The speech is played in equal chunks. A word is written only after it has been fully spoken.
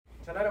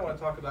tonight I want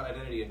to talk about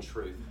identity and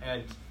truth.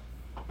 And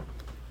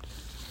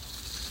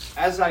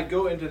as I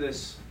go into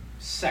this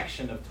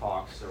section of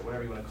talks, or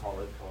whatever you want to call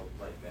it, called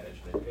life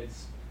management,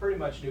 it's pretty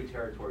much new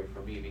territory for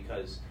me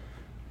because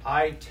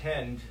I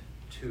tend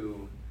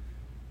to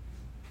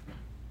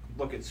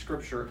look at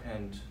Scripture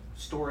and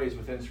stories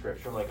within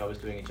Scripture, like I was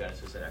doing in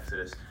Genesis and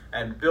Exodus,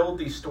 and build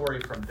the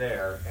story from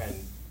there. And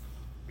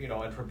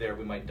and from there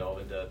we might delve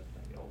into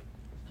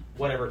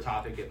whatever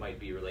topic it might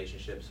be,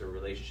 relationships or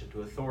relationship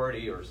to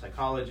authority or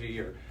psychology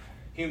or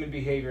human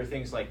behavior,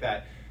 things like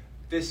that.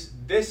 This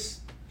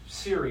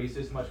series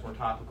is much more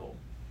topical,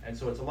 and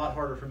so it's a lot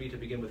harder for me to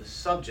begin with a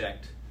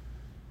subject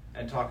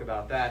and talk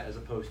about that as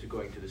opposed to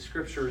going to the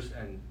Scriptures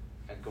and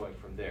going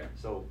from there.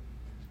 So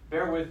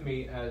bear with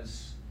me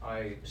as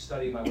I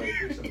study my way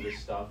through some of this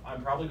stuff.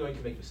 I'm probably going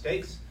to make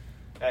mistakes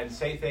and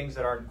say things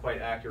that aren't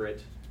quite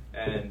accurate,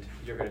 and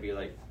you're going to be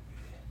like,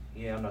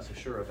 yeah, I'm not so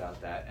sure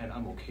about that, and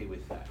I'm okay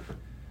with that,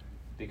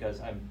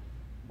 because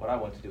what I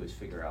want to do is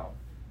figure out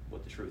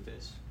what the truth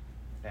is.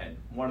 And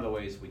one of the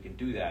ways we can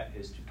do that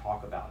is to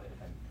talk about it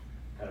and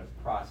kind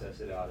of process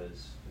it out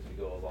as we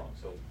go along.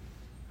 So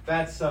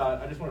that's,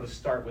 I just wanted to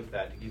start with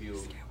that to give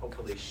you,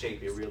 hopefully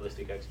shape a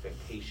realistic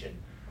expectation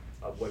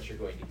of what you're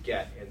going to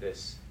get in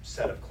this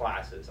set of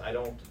classes.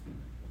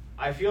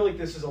 I feel like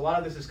a lot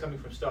of this is coming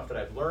from stuff that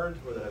I've learned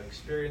or that I've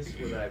experienced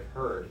or that I've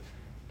heard,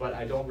 but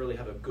I don't really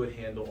have a good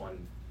handle on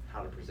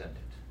how to present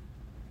it,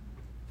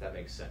 if that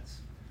makes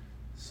sense.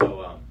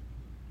 So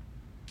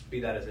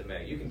be that as it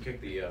may, you can kick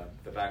the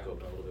back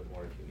open a little bit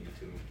more if you need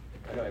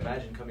to. I know,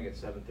 imagine coming at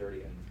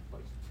 7:30 and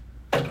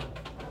there's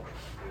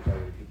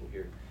already people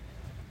here.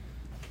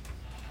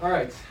 All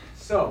right,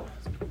 so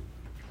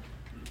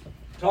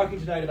talking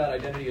tonight about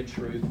identity and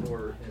truth,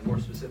 and more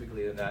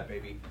specifically than that,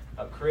 maybe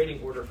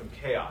creating order from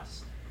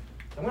chaos.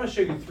 I'm going to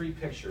show you 3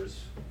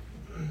 pictures.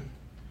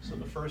 So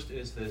the first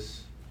is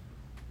this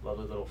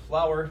lovely little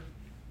flower.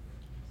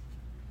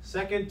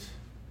 Second,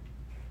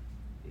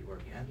 you are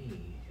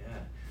yummy, yeah.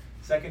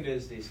 Second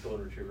is the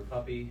golden retriever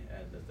puppy,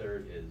 and the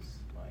third is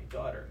my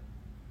daughter.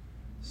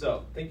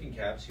 So, thinking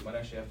caps, you might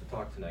actually have to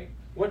talk tonight.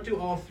 What do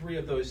all 3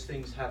 of those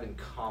things have in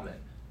common?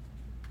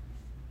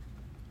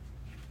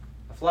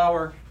 A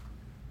flower,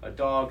 a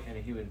dog, and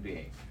a human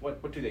being.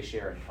 What do they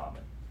share in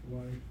common?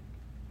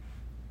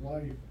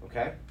 Life.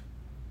 Okay.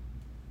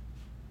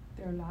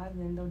 They're alive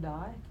and they'll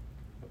die.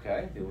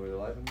 Okay, they were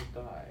alive and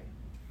will die.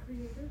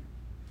 Creator.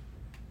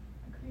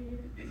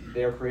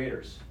 They are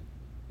creators.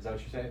 Is that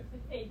what you're saying?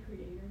 A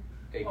creator.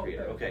 A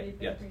creator, okay,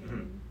 yeah.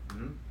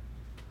 Mm-hmm.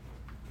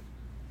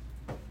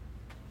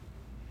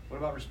 What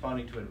about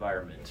responding to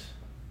environment?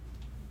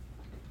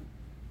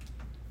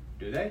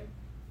 Do they?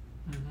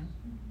 Mm-hmm.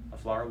 A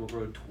flower will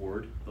grow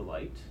toward the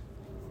light,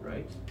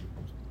 right?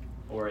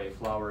 Or a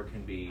flower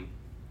can be,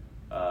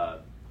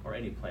 or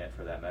any plant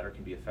for that matter,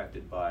 can be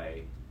affected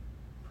by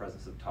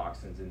presence of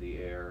toxins in the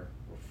air,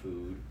 or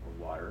food, or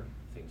water,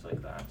 things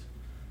like that.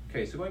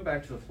 Okay, so going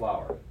back to the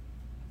flower.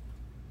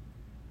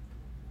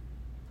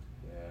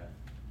 Yeah.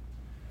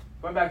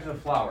 Going back to the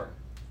flower.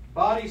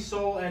 Body,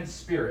 soul, and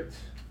spirit.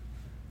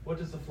 What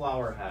does the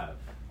flower have?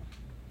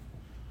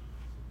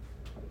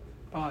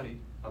 Body.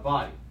 A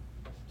body.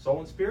 Soul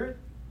and spirit?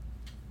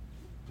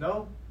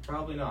 No,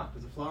 probably not.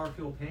 Does the flower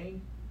feel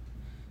pain?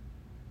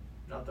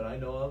 Not that I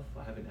know of.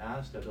 I haven't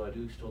asked, although I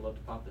do still love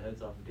to pop the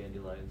heads off of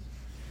dandelions.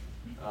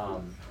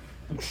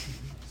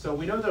 So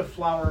we know that a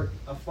flower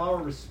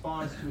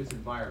responds to its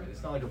environment.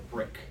 It's not like a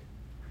brick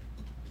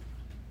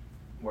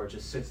where it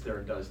just sits there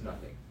and does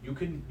nothing. You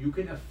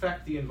can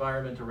affect the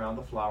environment around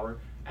the flower,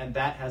 and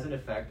that has an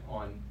effect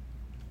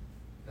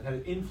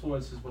that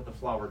influences what the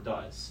flower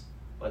does,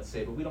 let's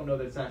say, but we don't know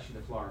that it's actually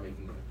the flower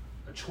making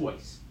a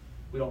choice.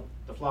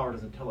 The flower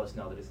doesn't tell us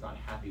now that it's not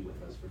happy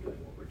with us for doing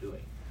what we're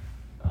doing.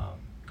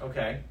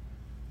 Okay,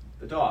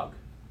 the dog.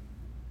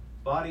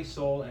 Body,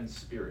 soul, and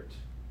spirit.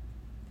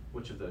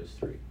 Which of those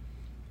 3?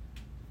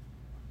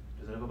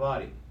 Does it have a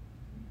body?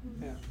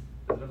 Yeah.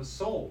 Does it have a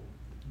soul?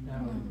 No.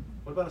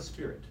 What about a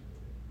spirit?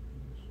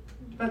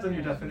 Depends on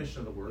your definition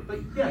of the word, but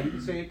yeah, you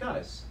could say it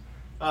does.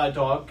 A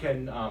dog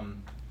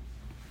can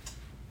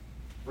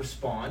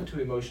respond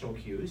to emotional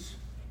cues,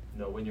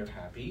 know when you're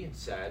happy and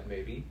sad,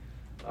 maybe.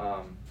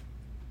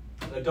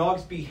 A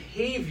dog's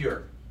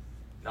behavior,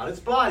 not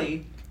its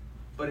body,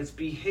 but its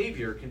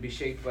behavior can be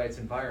shaped by its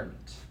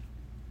environment.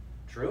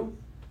 True?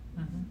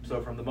 Mm-hmm.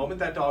 So from the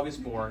moment that dog is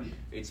born,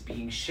 it's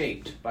being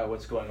shaped by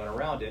what's going on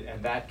around it,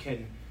 and that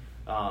can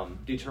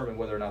determine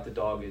whether or not the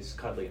dog is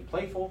cuddly and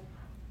playful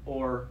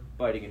or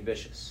biting and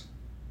vicious.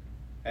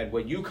 And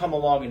when you come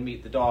along and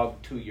meet the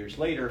dog 2 years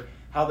later,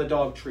 how the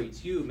dog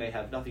treats you may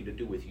have nothing to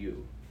do with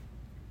you,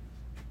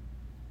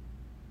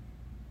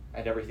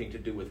 and everything to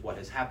do with what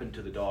has happened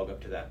to the dog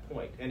up to that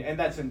point. And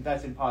that's in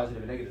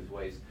positive and negative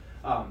ways.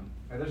 And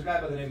there's a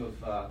guy by the name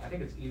of, I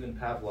think it's Ivan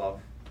Pavlov.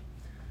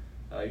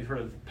 You've heard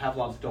of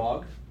Pavlov's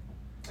dog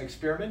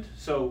experiment?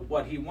 So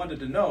what he wanted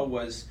to know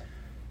was,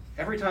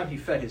 every time he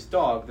fed his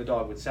dog, the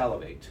dog would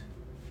salivate.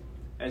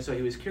 And so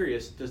he was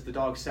curious, does the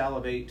dog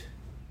salivate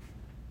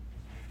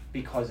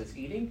because it's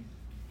eating?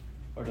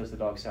 Or does the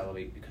dog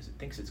salivate because it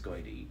thinks it's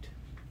going to eat?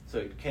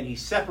 So can he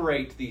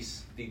separate the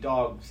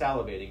dog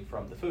salivating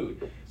from the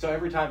food? So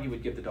every time he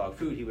would give the dog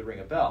food, he would ring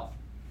a bell.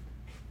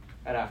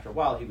 And after a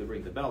while, he would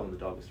ring the bell and the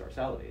dog would start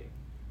salivating.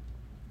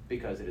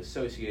 Because it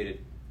associated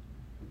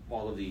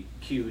all of the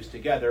cues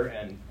together,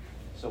 and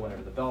so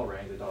whenever the bell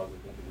rang, the dog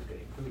would think it was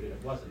getting food, and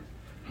it wasn't.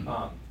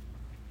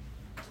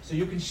 So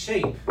you can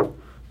shape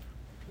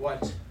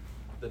what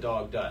the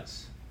dog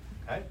does.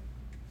 Okay?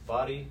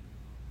 Body,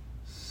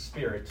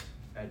 spirit,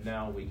 and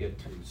now we get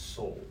to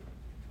soul.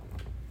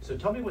 So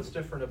tell me what's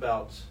different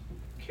about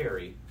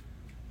Carrie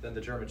than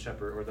the German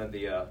Shepherd or than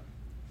the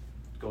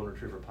Golden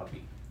Retriever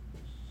puppy.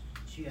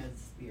 She has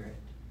spirit.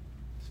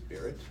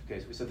 Spirit. Okay,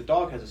 so we said the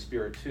dog has a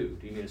spirit too.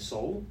 Do you mean a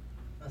soul?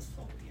 A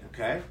soul, yes.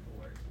 Okay.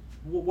 The word.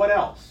 What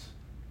else?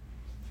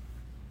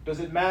 Does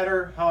it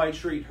matter how I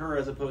treat her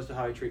as opposed to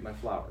how I treat my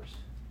flowers?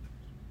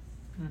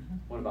 Mm-hmm.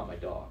 What about my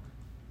dog?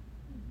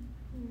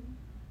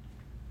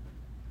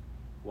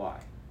 Why?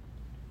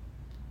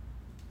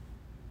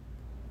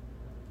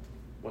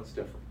 What's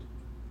different?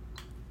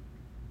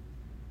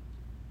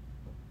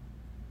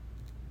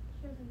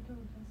 She has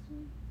eternal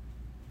destiny.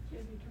 She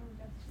has eternal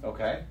destiny.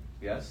 Okay,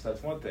 yes,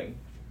 that's one thing.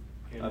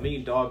 A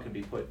mean dog can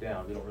be put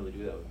down. We don't really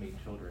do that with mean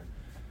children.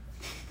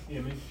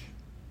 Image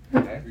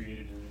Okay.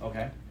 created in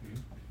Okay.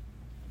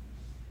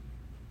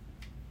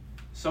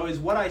 So is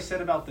what I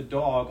said about the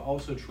dog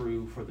also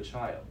true for the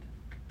child?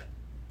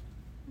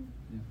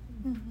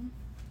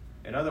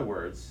 In other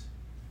words,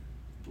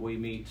 we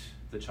meet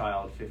the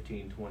child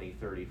 15, 20,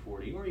 30,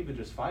 40, or even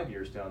just 5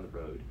 years down the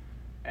road,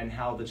 and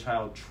how the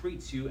child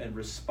treats you and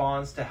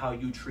responds to how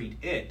you treat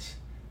it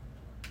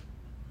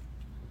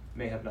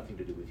may have nothing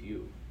to do with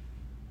you.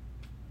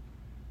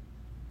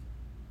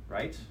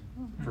 Right?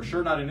 For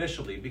sure not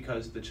initially,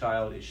 because the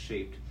child is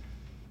shaped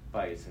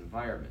by its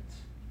environment.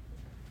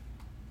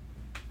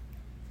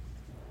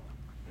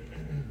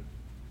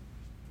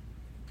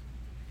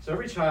 So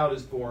every child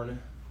is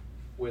born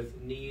with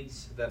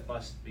needs that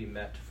must be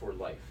met for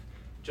life.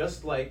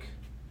 Just like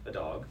a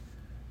dog,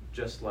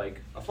 just like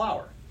a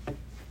flower.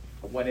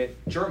 When it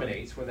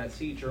germinates, when that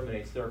seed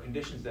germinates, there are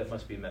conditions that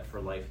must be met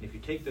for life. And if you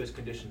take those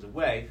conditions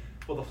away,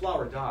 well, the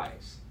flower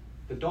dies.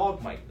 The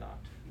dog might not.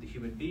 The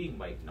human being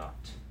might not.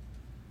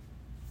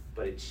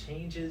 But it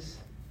changes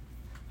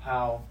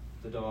how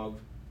the dog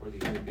or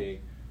the human being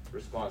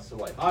responds to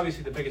life.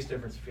 Obviously, the biggest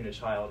difference between a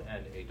child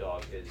and a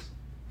dog is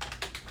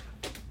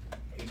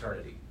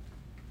eternity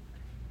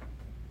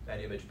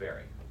and image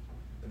bearing.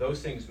 And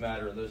those things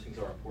matter, and those things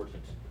are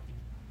important.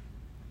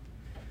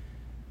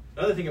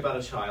 Another thing about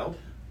a child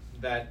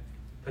that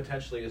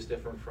potentially is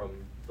different from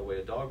the way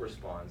a dog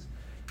responds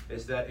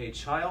is that a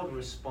child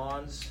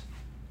responds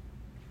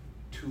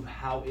to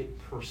how it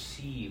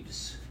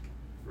perceives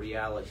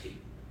reality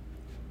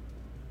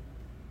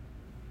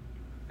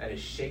and is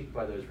shaped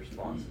by those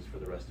responses for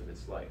the rest of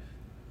its life.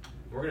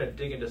 We're going to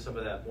dig into some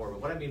of that more,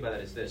 but what I mean by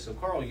that is this. So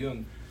Carl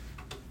Jung,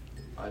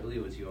 I believe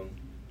it was Jung,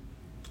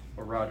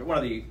 or Roger, one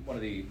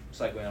of the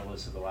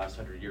psychoanalysts of the last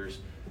 100 years,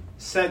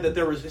 said that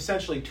there was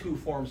essentially two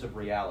forms of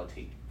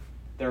reality.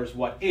 There's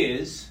what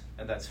is,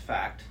 and that's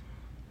fact,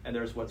 and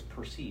there's what's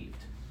perceived,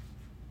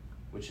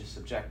 which is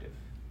subjective.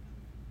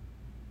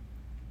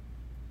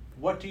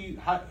 Who do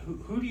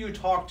you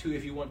talk to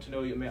if you want to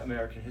know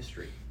American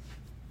history?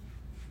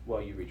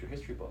 Well, you read your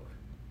history book.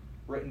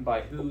 Written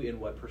by who in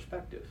what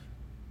perspective?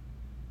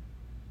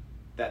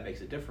 That makes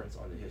a difference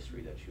on the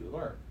history that you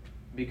learn.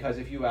 Because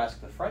if you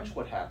ask the French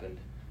what happened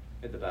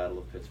at the Battle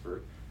of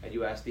Pittsburgh, and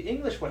you ask the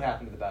English what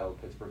happened at the Battle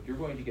of Pittsburgh, you're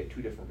going to get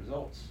two different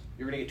results.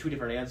 You're going to get two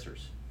different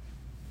answers.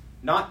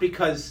 Not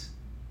because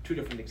two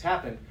different things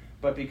happened,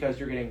 but because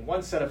you're getting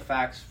one set of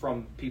facts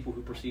from people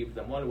who perceived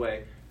them one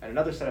way, and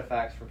another set of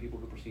facts from people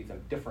who perceive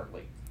them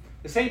differently.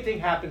 The same thing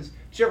happens.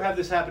 Did you ever have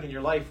this happen in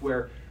your life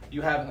where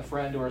you have a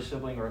friend or a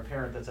sibling or a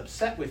parent that's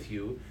upset with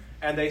you,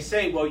 and they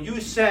say, well, you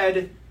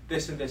said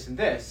this and this and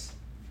this,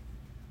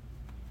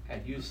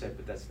 and you said,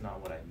 but that's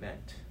not what I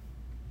meant.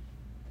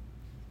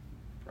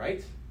 Right?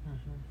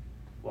 Mm-hmm.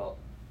 Well,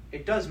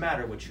 it does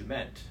matter what you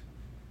meant,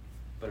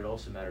 but it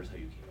also matters how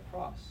you came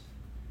across.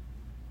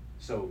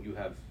 So you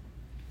have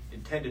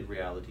intended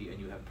reality and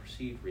you have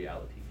perceived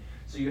reality.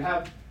 So you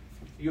have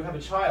a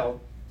child.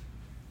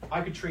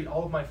 I could treat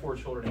all of my 4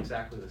 children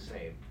exactly the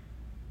same.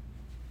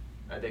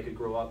 And they could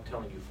grow up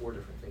telling you 4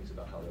 different things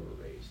about how they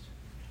were raised.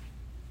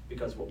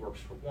 Because what works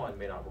for one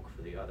may not work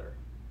for the other.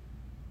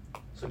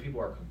 So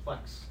people are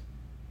complex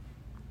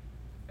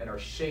and are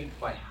shaped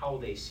by how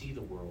they see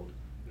the world,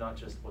 not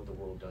just what the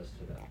world does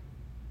to them.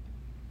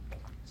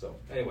 So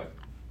anyway,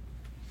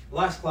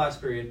 last class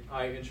period,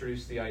 I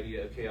introduced the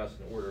idea of chaos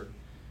and order.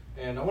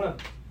 And I want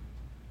to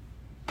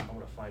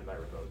find my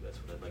remote. That's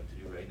what I'd like to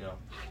do right now.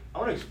 I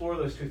want to explore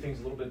those two things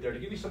a little bit there to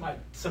give you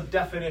some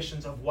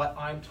definitions of what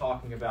I'm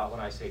talking about when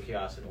I say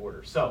chaos and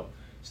order. So,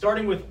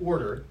 starting with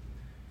order,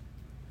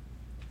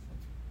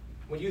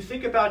 when you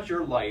think about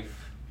your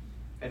life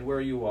and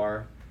where you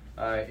are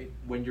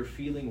when you're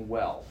feeling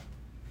well,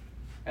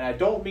 and I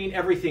don't mean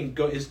everything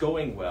is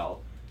going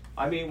well,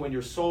 I mean when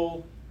your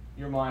soul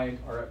your mind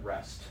are at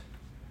rest.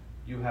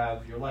 Your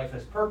life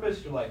has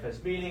purpose, your life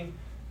has meaning,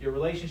 your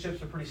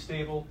relationships are pretty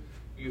stable,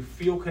 you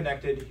feel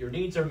connected, your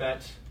needs are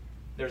met,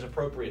 there's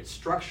appropriate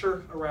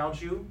structure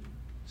around you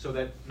so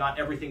that not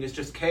everything is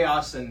just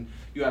chaos and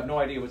you have no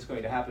idea what's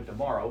going to happen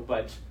tomorrow,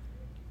 but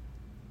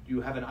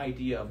you have an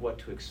idea of what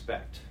to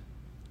expect.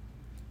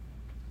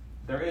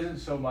 There isn't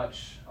so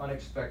much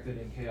unexpected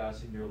and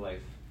chaos in your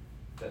life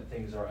that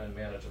things are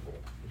unmanageable.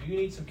 Do you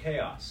need some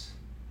chaos?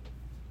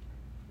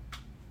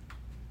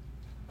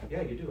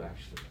 Yeah, you do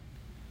actually.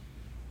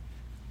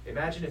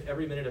 Imagine if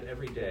every minute of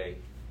every day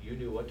you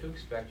knew what to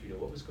expect, you knew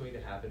what was going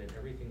to happen, and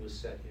everything was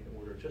set in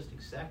order just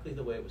exactly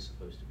the way it was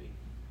supposed to be.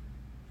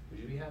 Would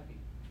you be happy?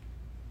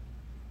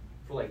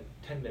 For like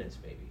 10 minutes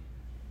maybe.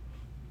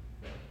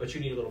 But you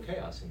need a little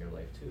chaos in your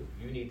life too.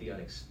 You need the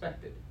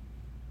unexpected.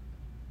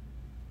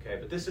 Okay,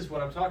 but this is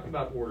when I'm talking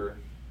about order,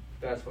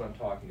 that's what I'm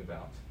talking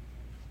about.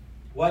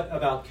 What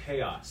about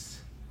chaos?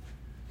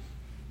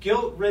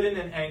 Guilt-ridden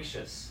and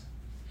anxious.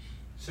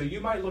 So you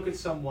might look at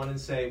someone and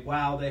say,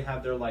 wow, they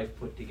have their life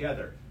put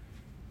together.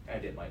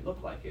 And it might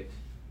look like it.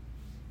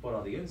 But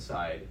on the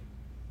inside,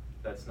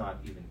 that's not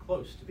even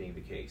close to being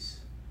the case.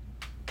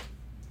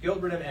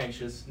 Guilt-ridden and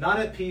anxious, not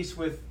at peace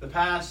with the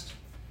past,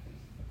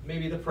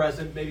 maybe the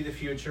present, maybe the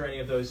future, any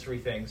of those three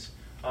things.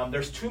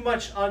 There's too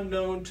much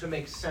unknown to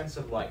make sense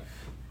of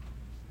life.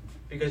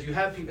 Because you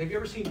have people, have you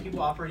ever seen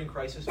people operate in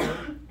crisis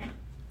mode?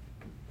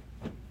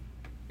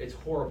 It's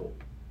horrible.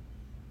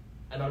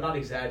 And I'm not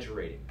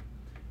exaggerating.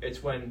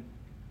 It's when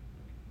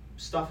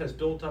stuff has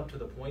built up to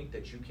the point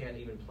that you can't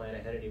even plan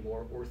ahead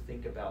anymore or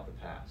think about the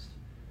past.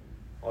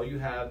 All you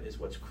have is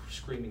what's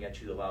screaming at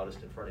you the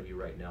loudest in front of you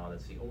right now, and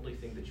that's the only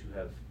thing that you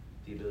have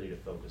the ability to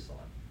focus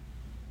on.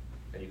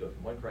 And you go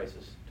from one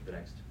crisis to the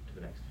next, to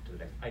the next, to the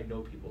next. I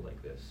know people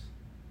like this.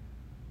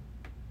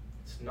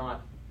 It's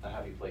not a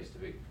happy place to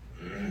be.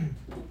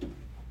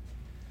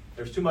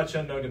 There's too much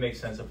unknown to make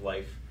sense of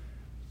life.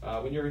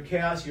 When you're in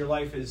chaos, your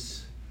life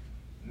is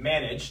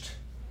managed.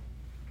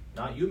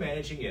 Not you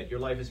managing it. Your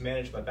life is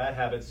managed by bad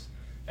habits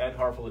and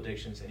harmful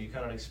addictions, and you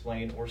cannot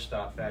explain or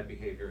stop bad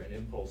behavior and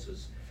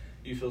impulses.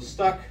 You feel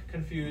stuck,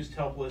 confused,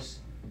 helpless,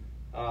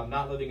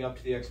 not living up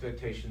to the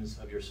expectations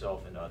of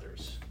yourself and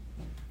others.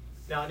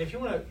 Now, and if you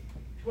want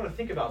to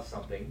think about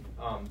something,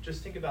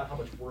 just think about how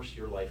much worse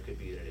your life could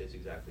be than it is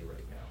exactly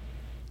right now.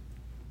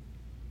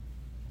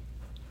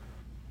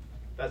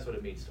 That's what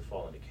it means to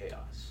fall into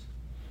chaos,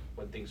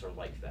 when things are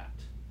like that.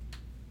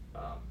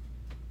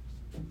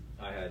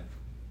 I had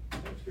an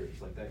experience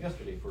like that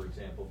yesterday, for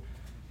example.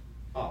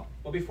 Well,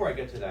 before I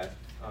get to that,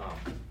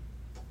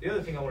 the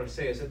other thing I want to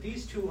say is that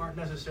these two aren't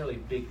necessarily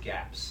big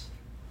gaps.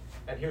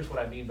 And here's what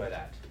I mean by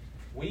that.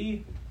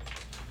 We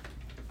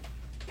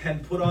can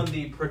put on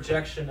the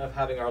projection of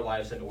having our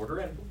lives in order,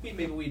 and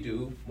maybe we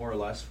do, more or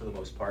less, for the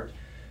most part.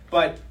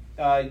 But,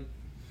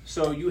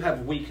 so you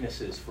have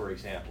weaknesses, for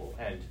example,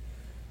 and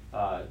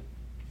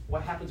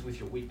what happens with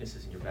your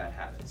weaknesses and your bad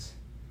habits?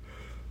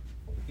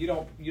 You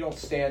don't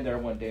stand there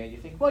one day and you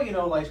think, well, you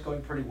know, life's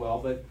going pretty well,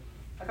 but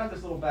I got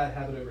this little bad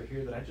habit over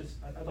here that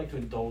I'd like to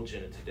indulge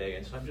in it today,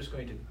 and so I'm just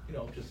going to,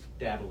 just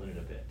dabble in it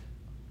a bit.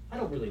 I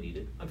don't really need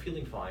it. I'm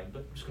feeling fine,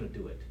 but I'm just going to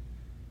do it.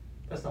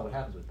 That's not what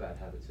happens with bad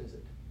habits, is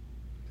it?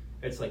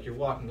 It's like you're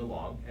walking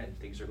along and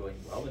things are going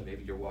well, and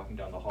maybe you're walking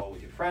down the hall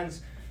with your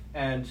friends,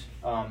 and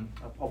a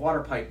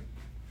water pipe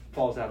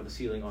falls out of the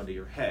ceiling onto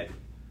your head.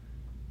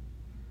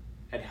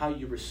 And how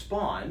you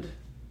respond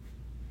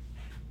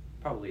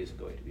probably isn't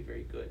going to be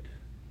very good.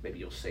 Maybe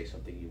you'll say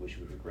something you wish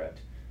you would regret.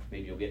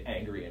 Maybe you'll get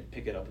angry and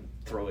pick it up and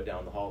throw it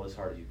down the hall as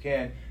hard as you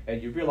can,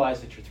 and you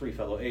realize that your three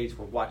fellow aides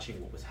were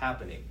watching what was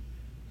happening.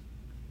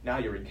 Now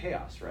you're in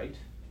chaos, right?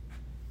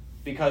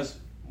 Because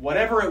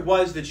whatever it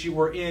was that you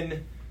were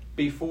in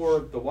before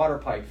the water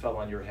pipe fell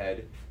on your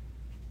head,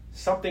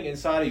 something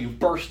inside of you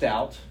burst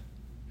out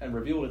and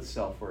revealed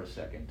itself for a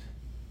second.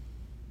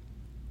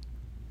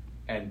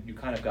 And you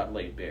kind of got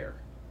laid bare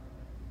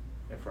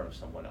in front of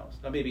someone else.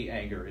 Now maybe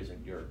anger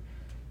isn't your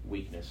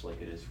weakness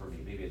like it is for me.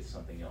 Maybe it's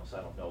something else,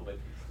 I don't know. But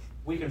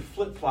we can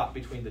flip-flop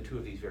between the two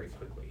of these very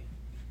quickly.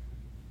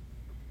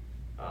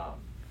 I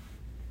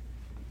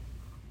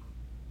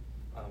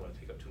don't want to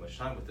take up too much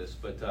time with this,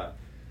 but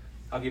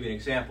I'll give you an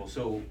example.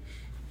 So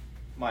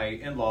my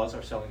in-laws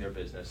are selling their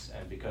business,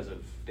 and because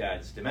of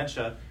Dad's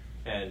dementia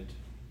and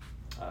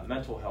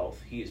mental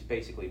health, he is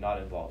basically not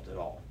involved at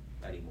all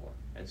anymore.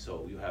 And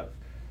so you have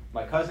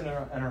my cousin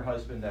and her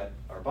husband that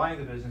are buying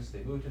the business.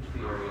 They moved into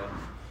the area.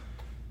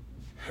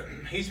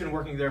 He's been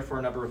working there for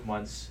a number of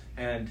months,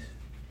 and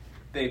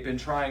they've been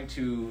trying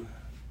to,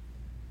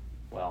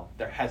 well,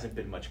 there hasn't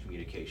been much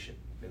communication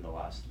in the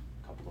last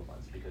couple of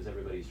months because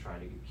everybody's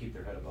trying to keep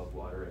their head above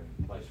water,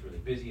 and life's really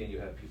busy, and you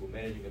have people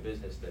managing a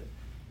business that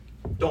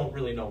don't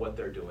really know what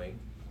they're doing.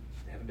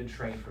 They haven't been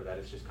trained for that.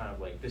 It's just kind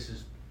of like, this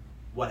is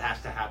what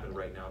has to happen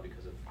right now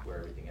because of where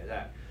everything is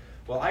at.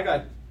 Well, I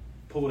got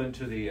pulled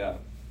into the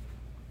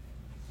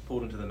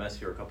mess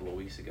here a couple of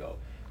weeks ago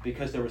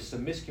because there was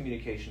some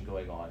miscommunication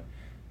going on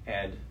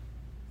and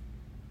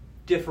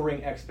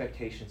differing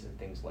expectations and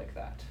things like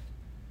that.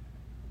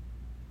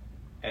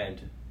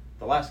 And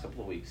the last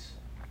couple of weeks,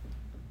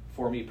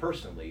 for me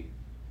personally,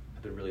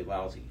 have been really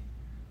lousy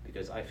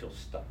because I feel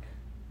stuck.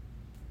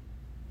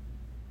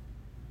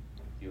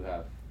 You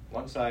have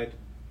one side,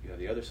 you have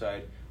the other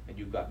side, and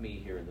you've got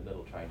me here in the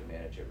middle trying to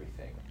manage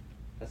everything.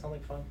 That sound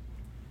like fun?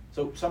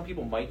 So some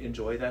people might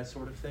enjoy that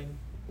sort of thing.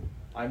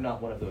 I'm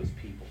not one of those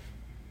people.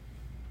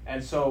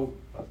 And so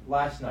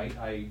last night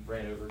I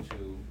ran over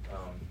to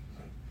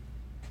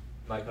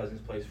my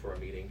cousin's place for a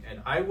meeting,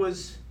 and I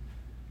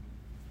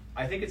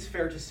think it's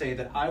fair to say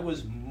that I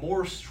was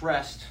more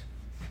stressed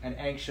and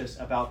anxious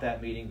about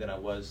that meeting than I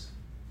was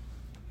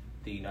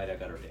the night I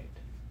got ordained.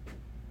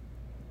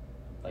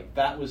 Like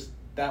that was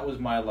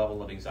my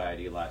level of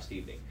anxiety last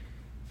evening.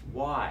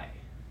 Why?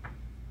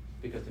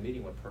 Because the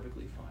meeting went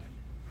perfectly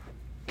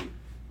fine.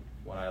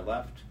 When I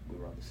left, we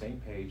were on the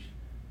same page.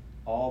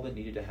 All that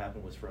needed to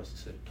happen was for us to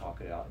sit and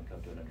talk it out and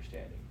come to an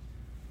understanding.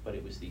 But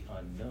it was the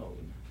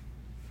unknown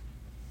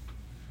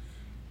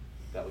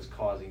that was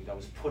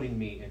putting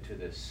me into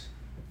this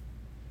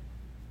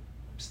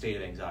state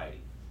of anxiety,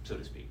 so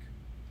to speak.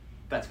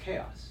 That's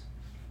chaos.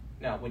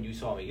 Now, when you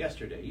saw me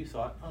yesterday, you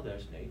thought, oh,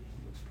 there's Nate.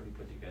 He looks pretty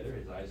put together.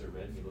 His eyes are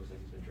red and he looks like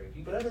he's been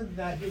drinking. But other than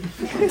that,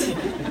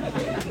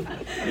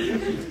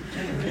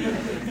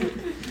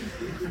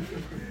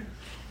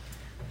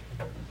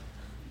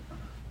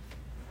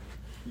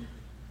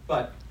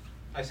 But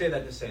I say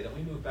that to say that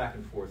we move back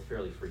and forth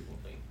fairly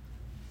frequently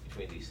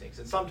between these things.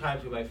 And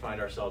sometimes we might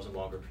find ourselves in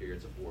longer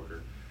periods of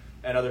order,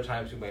 and other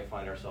times we might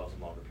find ourselves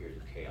in longer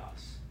periods of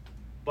chaos.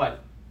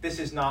 But this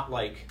is not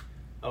like,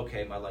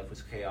 okay, my life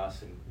was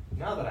chaos, and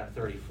now that I'm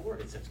 34,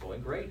 it's going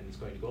great, and it's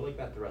going to go like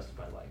that the rest of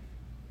my life.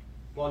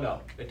 Well,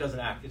 no, it doesn't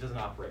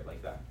operate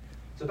like that.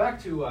 So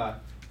back to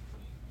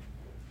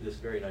this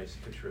very nice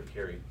picture of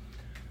Carrie.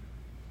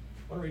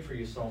 I want to read for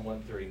you Psalm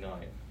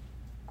 139.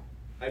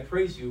 I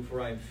praise you,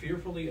 for I am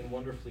fearfully and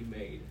wonderfully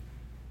made.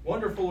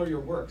 Wonderful are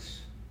your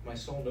works. My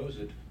soul knows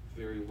it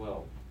very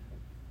well.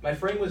 My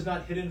frame was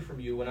not hidden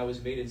from you when I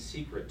was made in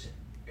secret,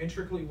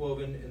 intricately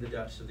woven in the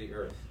depths of the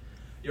earth.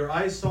 Your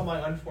eyes saw my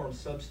unformed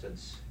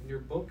substance. In your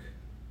book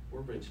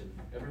were written,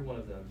 every one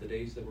of them, the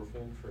days that were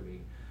formed for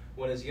me,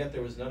 when as yet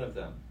there was none of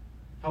them.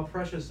 How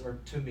precious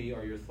to me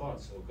are your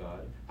thoughts, O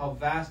God. How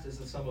vast is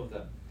the sum of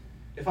them.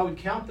 If I would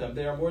count them,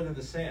 they are more than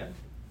the sand.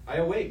 I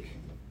awake,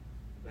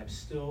 and I'm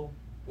still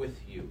with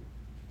you.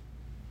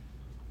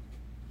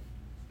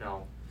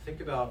 Now,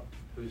 think about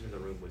who's in the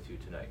room with you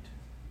tonight.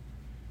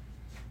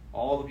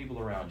 All the people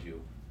around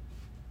you.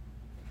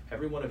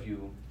 Every one of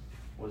you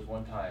was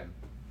one time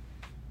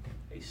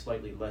a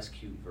slightly less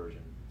cute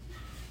version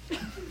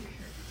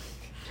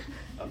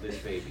of this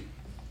baby.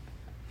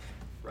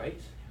 Right?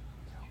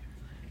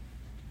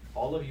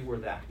 All of you were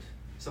that.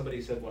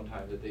 Somebody said one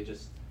time that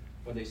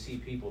when they see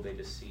people, they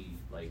just see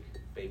like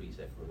babies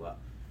that grew up.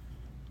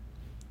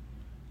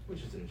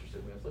 Which is an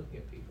interesting way of looking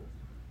at people.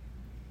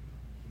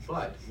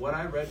 But what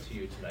I read to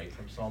you tonight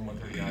from Psalm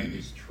 139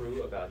 is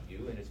true about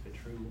you, and it's been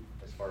true,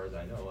 as far as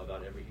I know,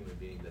 about every human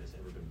being that has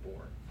ever been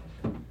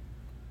born.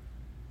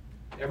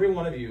 Every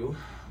one of you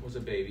was a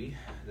baby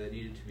that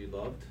needed to be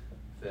loved,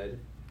 fed,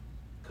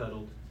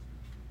 cuddled,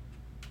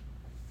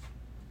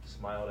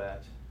 smiled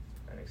at,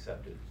 and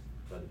accepted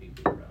by the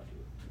people around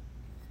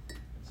you.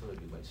 Some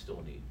of you might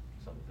still need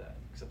some of that,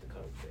 except the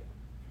cuddle thing.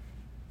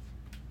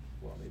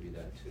 Well, maybe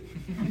that too.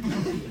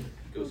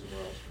 Go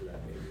somewhere else for that,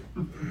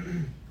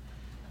 maybe.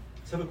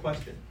 So I have a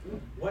question.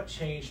 What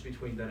changed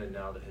between then and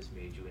now that has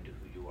made you into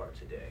who you are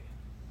today?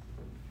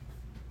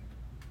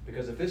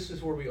 Because if this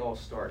is where we all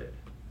started,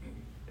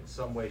 in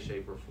some way,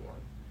 shape, or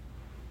form,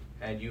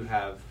 and you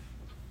have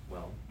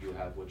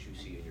what you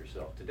see in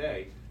yourself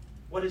today,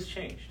 what has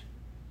changed?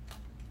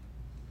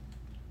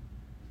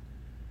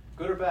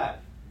 Good or bad?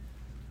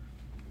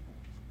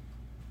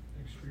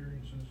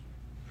 Experiences.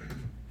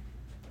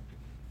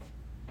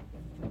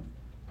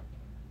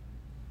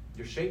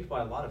 You're shaped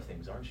by a lot of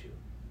things, aren't you?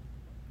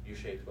 You're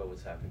shaped by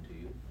what's happened to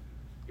you.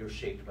 You're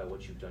shaped by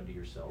what you've done to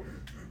yourself.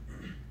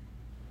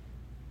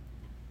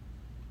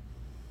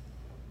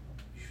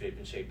 You've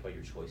been shaped by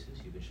your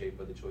choices. You've been shaped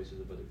by the choices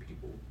of other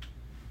people.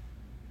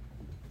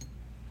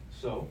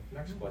 So,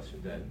 next question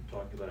then,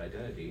 talking about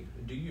identity.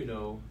 Do you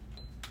know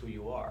who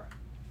you are?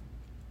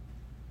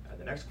 And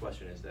the next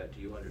question is that, do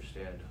you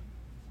understand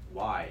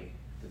why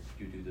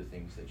you do the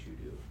things that you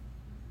do?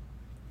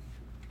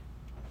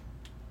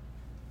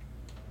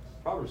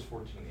 Proverbs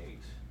 14:8.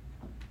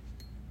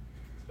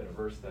 It's been a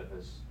verse that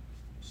has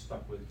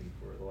stuck with me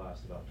for the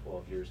last about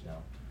 12 years now.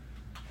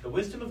 The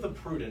wisdom of the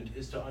prudent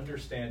is to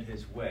understand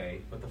his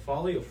way, but the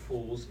folly of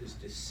fools is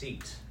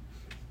deceit.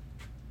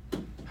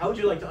 How would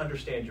you like to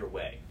understand your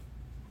way?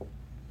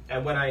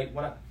 And when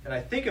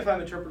I think if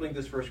I'm interpreting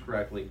this verse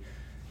correctly,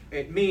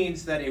 it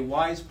means that a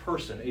wise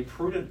person, a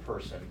prudent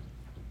person,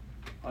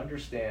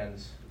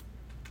 understands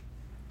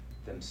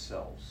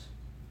themselves,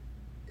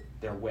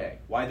 their way,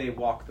 why they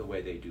walk the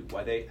way they do,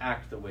 why they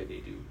act the way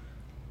they do,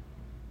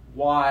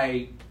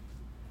 why,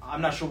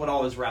 I'm not sure what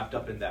all is wrapped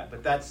up in that,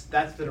 but that's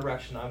the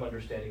direction I'm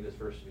understanding this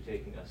verse to be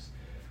taking us.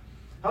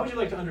 How would you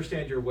like to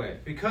understand your way?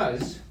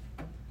 Because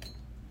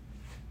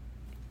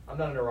I'm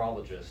not a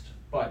neurologist,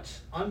 but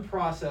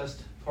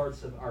unprocessed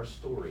parts of our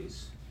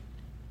stories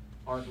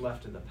aren't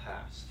left in the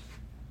past.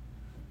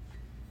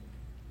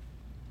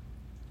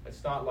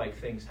 It's not like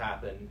things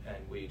happen and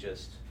we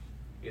just,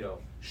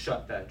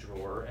 shut that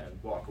drawer and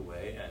walk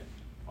away and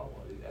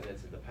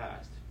it's in the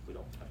past. We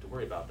don't have to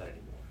worry about that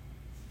anymore.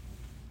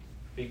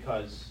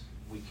 Because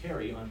we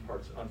carry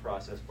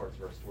unprocessed parts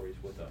of our stories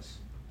with us.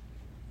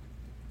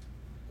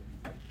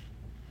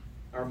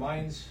 Our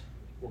minds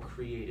were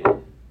created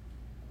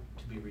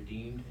to be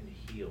redeemed and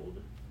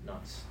healed,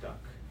 not stuck.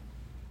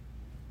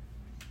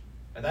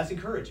 And that's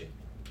encouraging.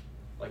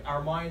 Like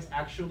our minds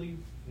actually,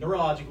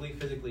 neurologically,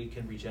 physically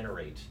can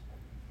regenerate.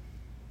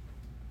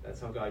 That's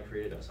how God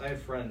created us. I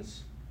have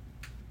friends,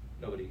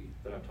 nobody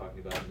that I'm talking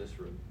about in this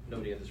room,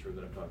 nobody in this room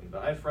that I'm talking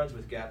about. I have friends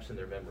with gaps in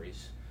their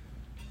memories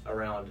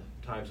around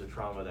times of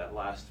trauma that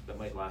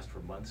might last for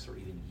months or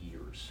even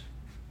years,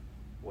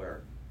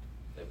 where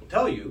they will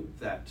tell you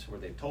that, or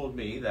they've told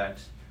me that,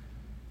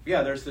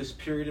 there's this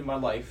period in my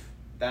life,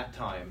 that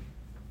time,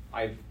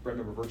 I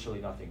remember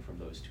virtually nothing from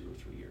those 2 or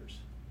 3 years.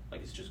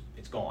 Like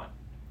it's gone.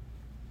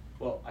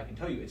 Well, I can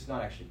tell you it's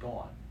not actually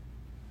gone.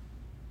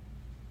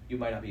 You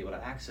might not be able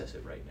to access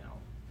it right now,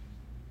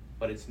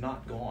 but it's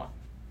not gone.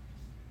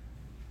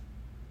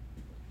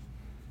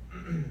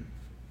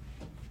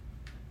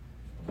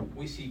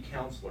 We see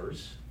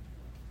counselors.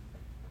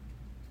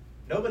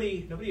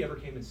 Nobody ever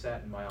came and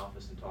sat in my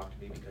office and talked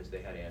to me because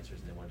they had answers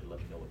and they wanted to let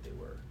me know what they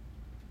were.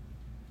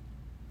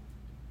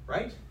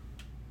 Right?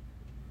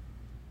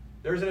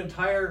 There's an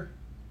entire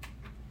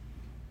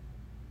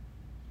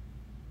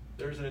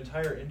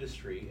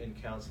industry in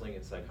counseling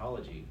and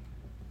psychology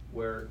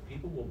where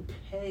people will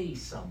pay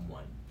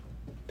someone,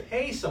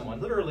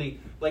 literally,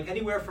 like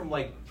anywhere from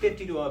like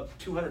 $50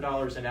 to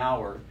 $200 an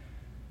hour,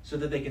 so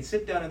that they can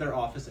sit down in their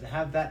office and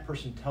have that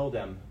person tell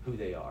them who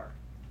they are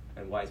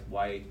and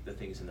why the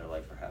things in their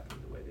life are happening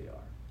the way they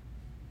are.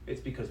 It's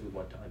because we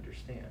want to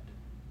understand.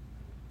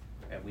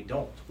 And we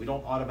don't. We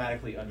don't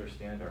automatically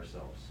understand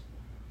ourselves.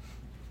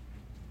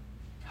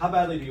 How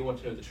badly do you want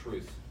to know the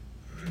truth?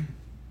 I'm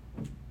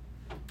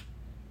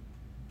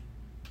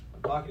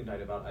talking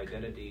tonight about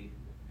identity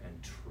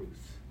and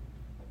truth.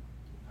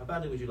 How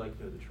badly would you like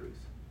to know the truth?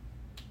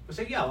 Well,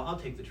 say, yeah, I'll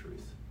take the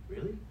truth.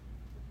 Really?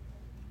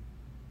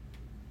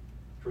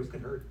 Truth can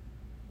hurt.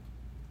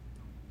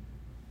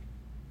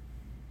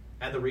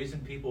 And the reason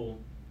people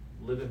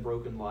live in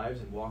broken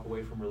lives and walk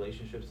away from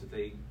relationships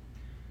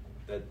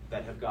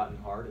that have gotten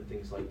hard and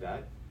things like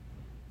that,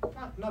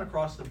 not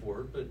across the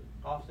board, but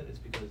often it's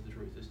because the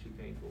truth is too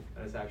painful.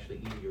 And it's actually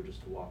easier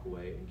just to walk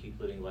away and keep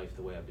living life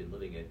the way I've been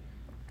living it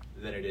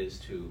than it is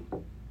to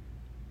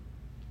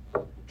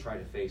try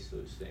to face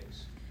those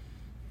things.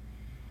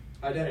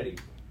 Identity.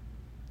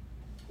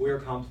 We are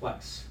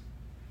complex.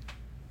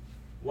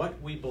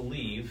 What we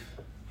believe,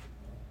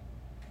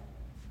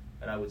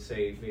 and I would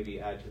say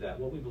maybe add to that,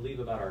 what we believe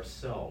about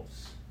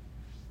ourselves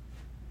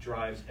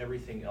drives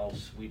everything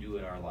else we do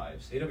in our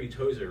lives. A.W.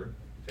 Tozer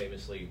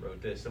famously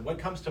wrote this, and what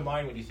comes to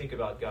mind when you think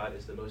about God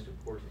is the most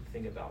important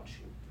thing about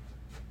you.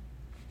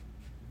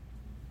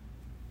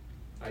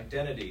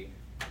 Identity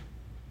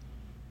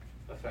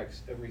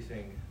affects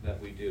everything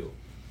that we do.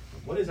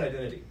 What is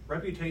identity?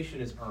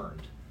 Reputation is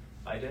earned.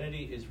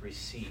 Identity is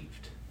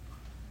received.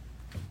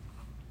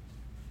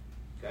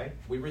 Okay?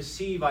 We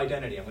receive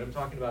identity. I'm going to be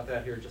talking about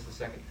that here in just a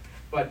second.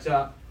 But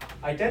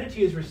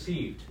identity is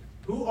received.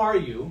 Who are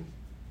you,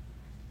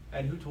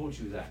 and who told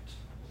you that?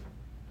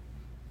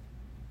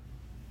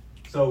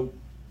 So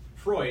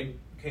Freud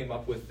came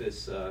up with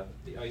this, the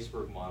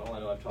iceberg model. I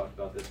know I've talked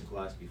about this in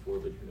class before,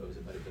 but who knows,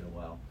 it might have been a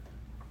while.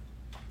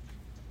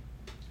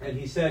 And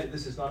he said,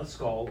 this is not a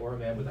skull or a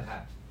man with a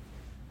hat,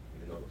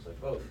 even though it looks like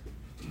both.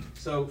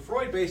 So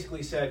Freud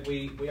basically said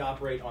we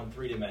operate on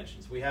 3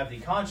 dimensions. We have the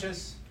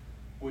conscious,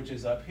 which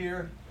is up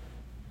here.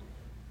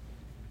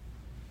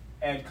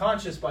 And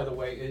conscious, by the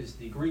way, is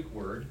the Greek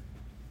word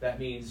that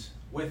means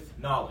with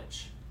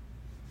knowledge.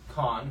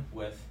 Con,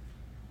 with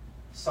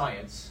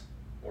science,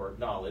 or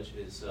knowledge,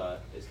 is the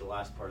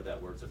last part of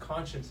that word. So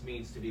conscience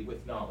means to be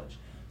with knowledge.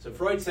 So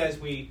Freud says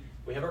we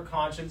have our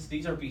conscience.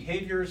 These are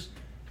behaviors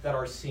that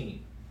are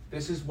seen.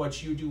 This is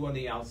what you do on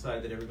the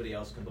outside that everybody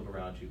else can look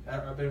around you,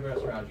 everybody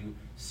else around you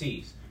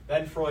sees.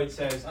 Then Freud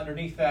says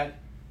underneath that,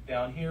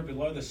 down here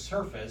below the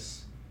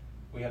surface,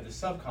 we have the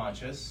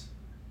subconscious.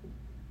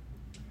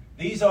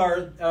 These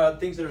are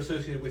things that are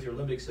associated with your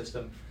limbic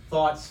system,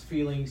 thoughts,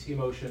 feelings,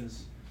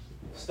 emotions,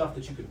 stuff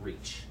that you can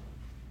reach.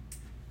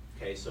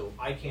 Okay, so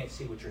I can't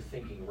see what you're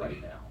thinking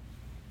right now,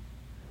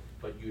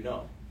 but you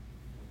know.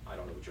 I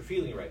don't know what you're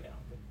feeling right now,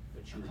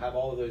 but you have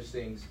all of those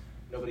things.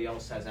 Nobody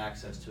else has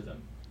access to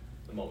them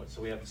at the moment.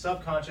 So we have the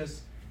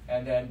subconscious,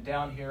 and then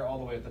down here all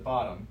the way at the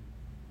bottom,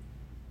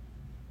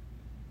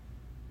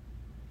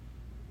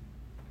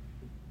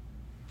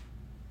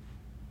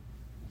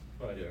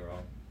 what am I doing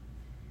wrong?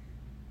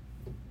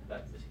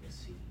 That's missing a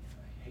C.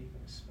 I hate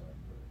misspelling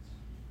words.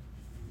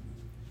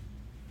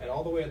 And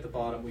all the way at the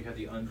bottom, we have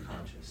the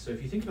unconscious. So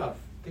if you think of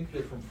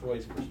it from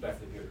Freud's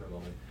perspective here for a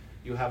moment,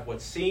 you have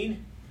what's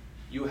seen,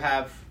 you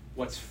have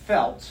what's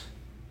felt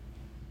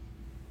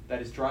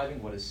that is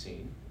driving what is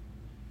seen,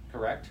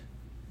 correct?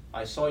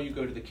 I saw you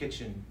go to the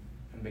kitchen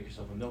and make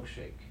yourself a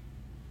milkshake.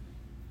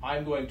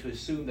 I'm going to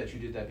assume that you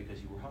did that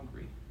because you were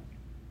hungry.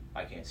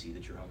 I can't see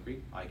that you're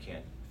hungry. I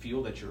can't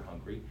feel that you're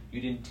hungry.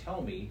 You didn't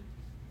tell me,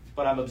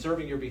 but I'm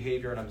observing your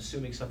behavior and I'm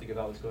assuming something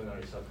about what's going on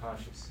in your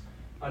subconscious.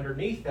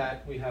 Underneath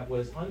that, we have what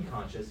is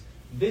unconscious.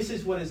 This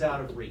is what is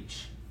out of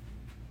reach.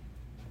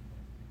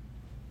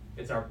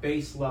 It's our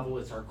base level,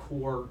 it's our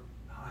core,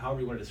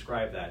 however you want to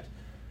describe that.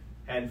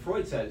 And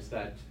Freud said,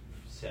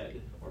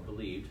 or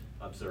believed,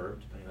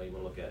 observed, depending on how you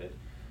want to look at it,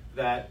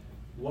 that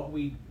what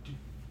we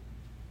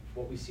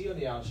see on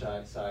the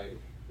outside side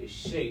is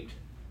shaped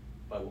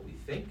by what we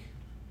think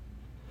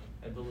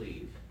and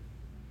believe,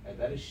 and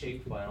that is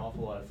shaped by an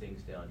awful lot of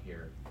things down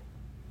here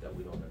that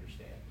we don't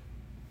understand.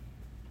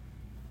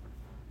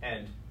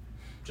 And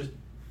just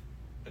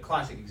a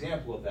classic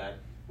example of that,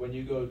 when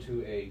you go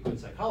to a good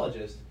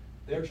psychologist,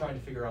 they're trying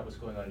to figure out what's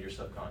going on in your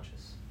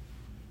subconscious.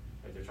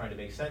 Right? They're trying to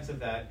make sense of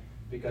that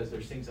because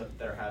there's things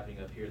that are happening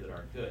up here that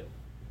aren't good.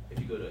 If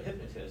you go to a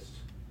hypnotist,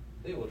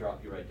 they will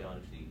drop you right down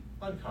into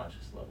the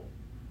unconscious level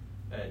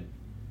and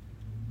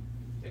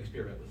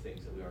experiment with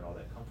things that we aren't all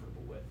that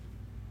comfortable with.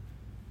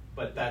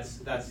 But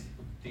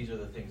these are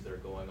the things that are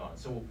going on.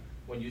 So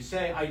when you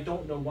say, I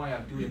don't know why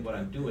I'm doing what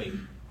I'm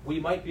doing, we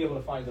might be able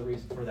to find the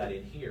reason for that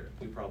in here.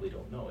 We probably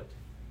don't know it.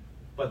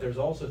 But there's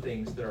also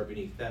things that are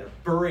are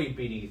buried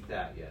beneath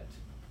that yet,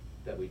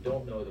 that we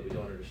don't know, that we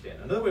don't understand.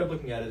 Another way of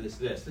looking at it is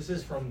this. This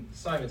is from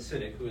Simon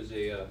Sinek, who is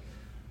a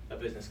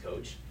business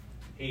coach.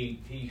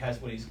 He has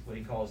what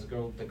he calls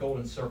the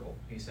golden circle.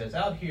 He says,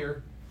 out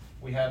here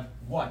we have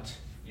what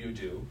you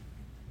do.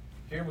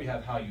 Here we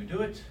have how you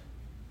do it.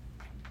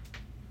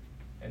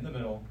 In the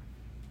middle,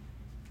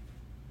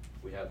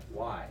 we have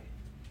why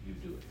you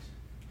do it.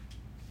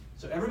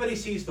 So everybody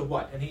sees the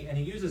what, and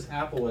he uses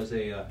Apple as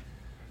a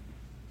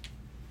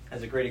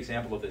great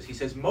example of this. He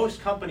says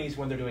most companies,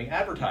 when they're doing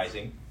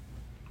advertising,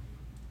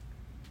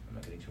 I'm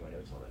not getting to my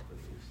notes all that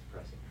quickly, it's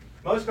depressing.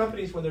 Most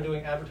companies, when they're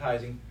doing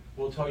advertising,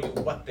 will tell you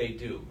what they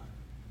do.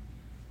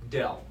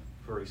 Dell,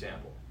 for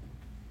example.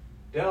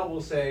 Dell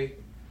will say,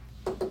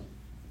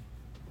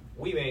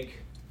 we make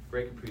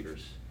great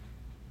computers.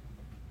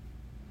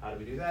 How do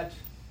we do that?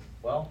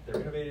 Well, they're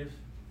innovative,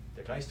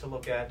 they're nice to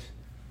look at,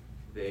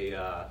 they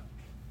are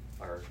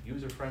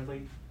user-friendly,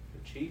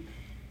 they're cheap,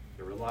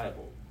 they're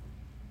reliable.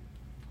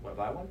 Want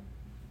to buy one?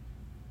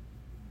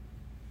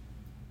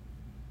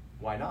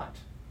 Why not?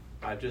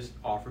 I've just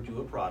offered you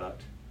a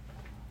product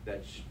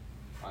that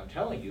I'm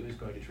telling you is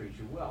going to treat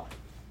you well.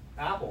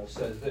 Apple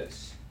says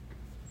this.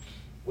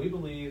 We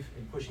believe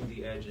in pushing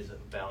the edges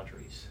of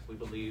boundaries. We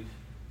believe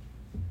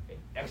in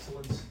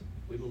excellence.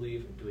 We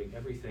believe in doing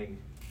everything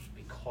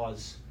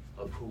because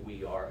of who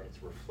we are. It's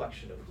a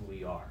reflection of who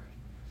we are.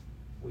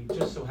 We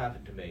just so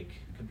happen to make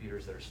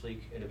computers that are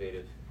sleek,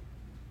 innovative,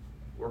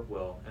 work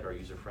well, and are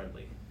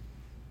user-friendly.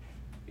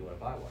 You want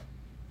to buy one?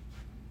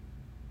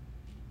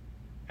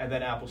 And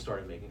then Apple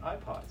started making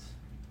iPods.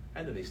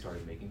 And then they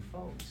started making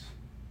phones.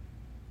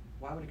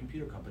 Why would a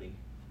computer company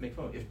make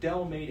phones? If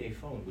Dell made a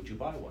phone, would you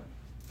buy one?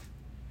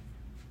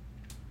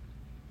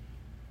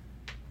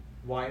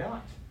 Why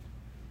not?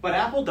 But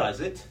Apple does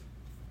it.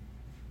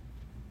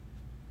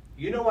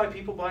 You know why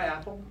people buy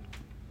Apple?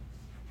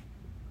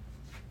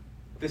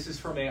 This is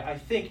from I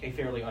think, a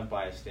fairly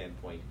unbiased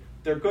standpoint.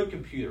 They're good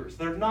computers.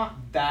 They're not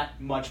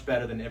that much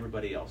better than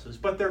everybody else's,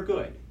 but they're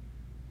good.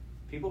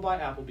 People buy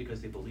Apple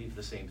because they believe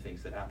the same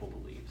things that Apple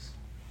believes.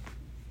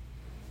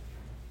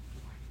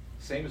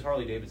 Same as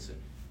Harley-Davidson.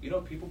 You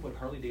know, people put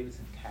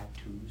Harley-Davidson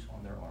tattoos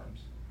on their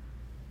arms.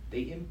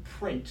 They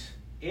imprint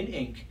in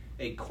ink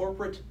a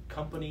corporate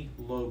company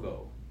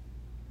logo.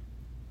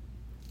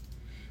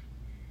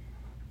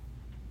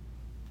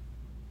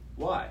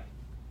 Why?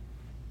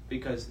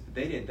 Because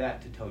they did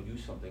that to tell you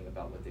something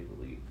about what they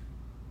believe.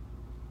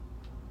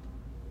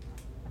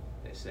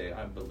 They say,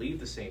 I believe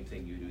the same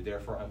thing you do,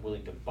 therefore I'm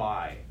willing to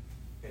buy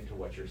into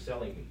what you're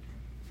selling me.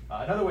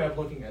 Another way of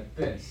looking at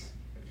this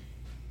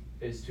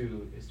is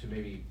to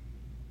maybe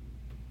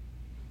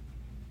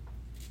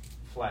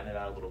flatten it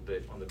out a little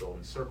bit on the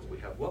golden circle. We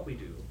have what we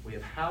do, we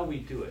have how we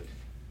do it,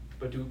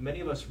 but do many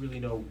of us really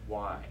know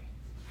why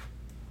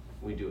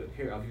we do it?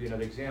 Here, I'll give you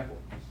another example.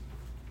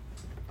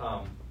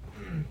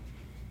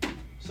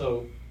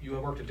 So you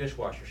have worked a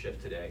dishwasher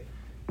shift today,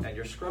 and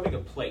you're scrubbing a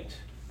plate,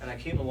 and I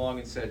came along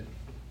and said,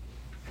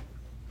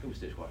 who was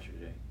dishwasher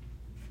today?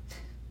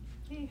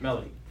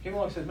 Melody. Came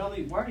along and said,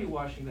 Melody, why are you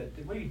washing that?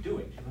 What are you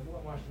doing? She's like, well,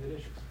 I'm washing the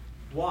dishes.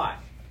 Why?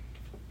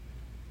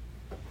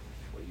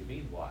 What do you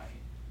mean, why?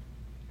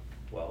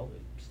 Well,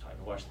 it's time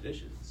to wash the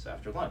dishes. It's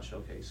after lunch.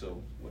 Okay,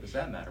 so what does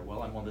that matter?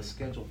 Well, I'm on the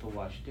schedule to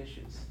wash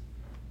dishes.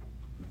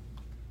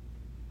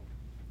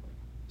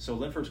 So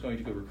Linford's going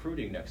to go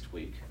recruiting next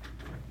week,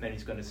 and then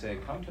he's going to say,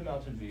 come to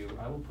Mountain View,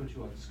 I will put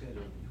you on the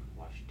schedule, and you can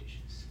wash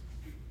dishes.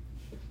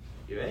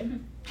 You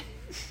in?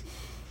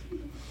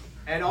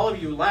 And all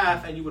of you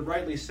laugh, and you would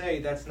rightly say,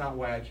 that's not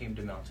why I came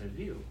to Mountain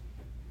View.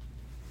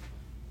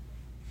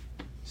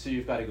 So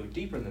you've got to go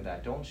deeper than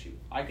that, don't you?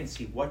 I can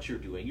see what you're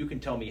doing. You can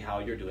tell me how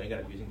you're doing it.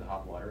 I'm using the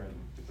hot water and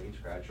the green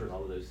scratcher and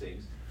all of those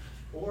things.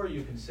 Or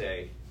you can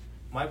say,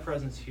 my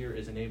presence here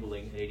is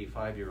enabling an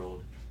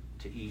 85-year-old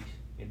to eat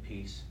in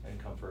peace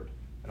and comfort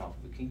and off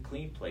of a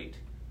clean plate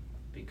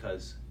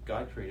because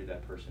God created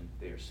that person.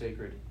 They are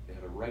sacred. They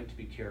have a right to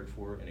be cared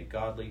for in a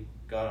godly,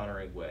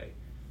 God-honoring way.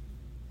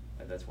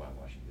 And that's why I'm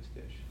washing this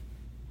dish.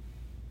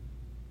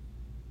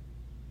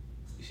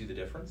 You see the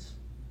difference?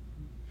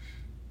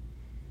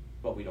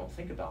 But we don't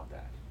think about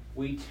that.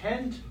 We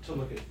tend to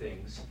look at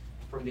things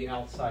from the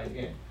outside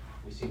in.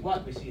 We see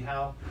what? We see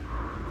how?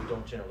 We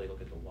don't generally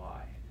look at the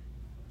why.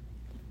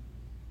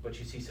 But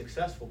you see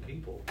successful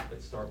people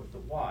that start with the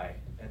why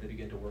and they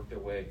begin to work their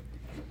way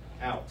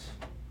out.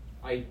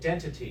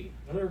 Identity.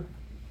 Another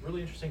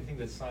really interesting thing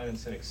that Simon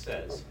Sinek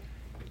says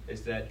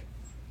is that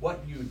what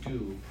you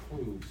do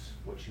proves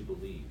what you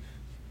believe.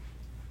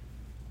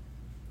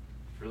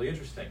 Really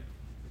interesting.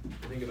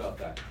 Think about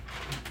that.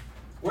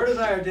 Where does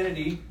our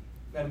identity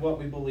and what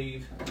we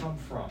believe come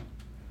from?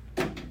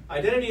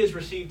 Identity is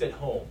received at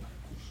home.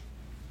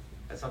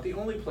 That's not the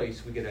only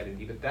place we get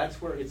identity, but that's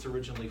where it's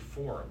originally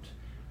formed.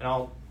 And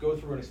I'll go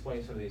through and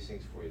explain some of these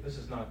things for you. This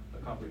is not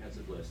a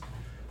comprehensive list.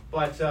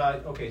 But,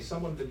 okay,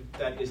 someone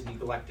that is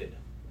neglected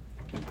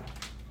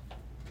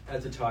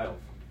as a child.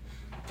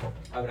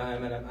 And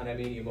I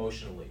mean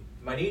emotionally.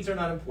 My needs are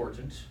not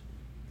important.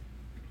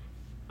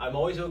 I'm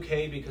always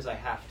okay because I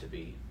have to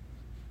be.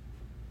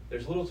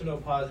 There's little to no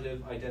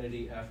positive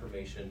identity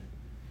affirmation.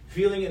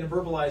 Feeling and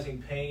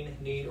verbalizing pain,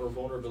 need, or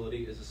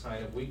vulnerability is a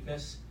sign of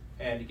weakness,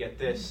 and get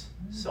this,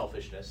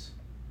 selfishness.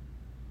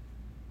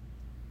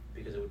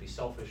 Because it would be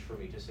selfish for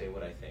me to say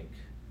what I think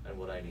and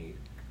what I need.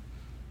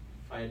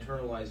 I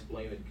internalize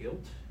blame and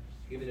guilt,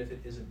 even if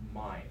it isn't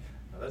mine.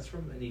 Now that's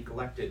from a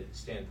neglected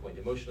standpoint,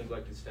 emotionally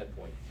neglected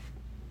standpoint.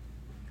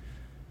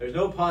 There's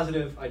no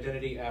positive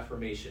identity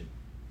affirmation.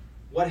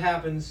 What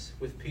happens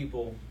with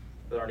people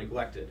that are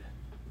neglected?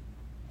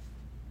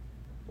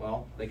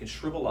 Well, they can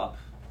shrivel up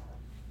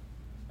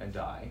and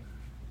die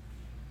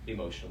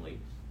emotionally,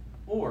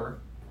 or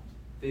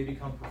they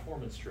become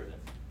performance-driven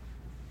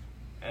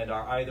and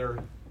are either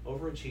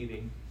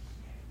overachieving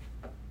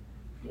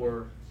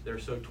or they're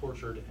so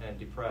tortured and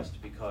depressed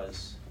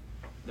because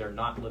they're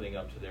not living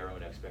up to their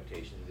own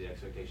expectations, the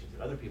expectations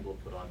that other people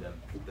have put on them,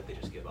 that they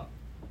just give up.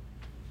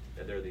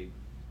 That they're the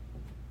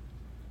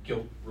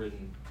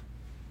guilt-ridden,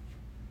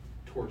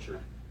 tortured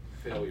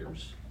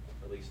failures.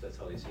 At least that's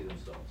how they see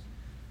themselves.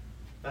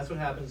 That's what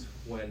happens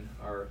when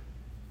our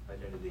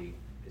identity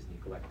is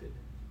neglected.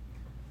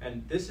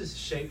 And this is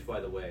shaped, by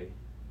the way,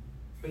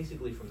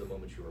 basically from the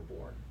moment you were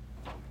born.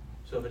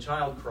 So if a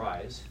child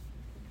cries,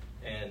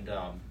 and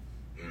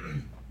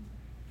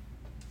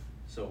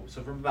so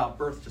from about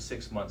birth to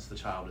 6 months, the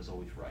child is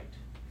always right.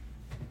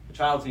 The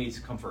child's needs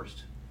come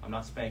first. I'm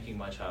not spanking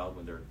my child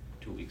when they're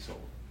 2 weeks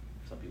old.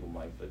 Some people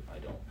might, but I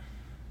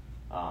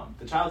don't.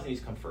 The child's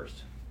needs come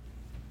first.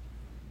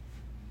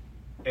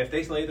 If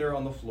they lay there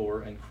on the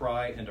floor and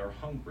cry and are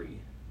hungry,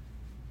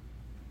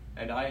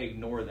 and I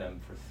ignore them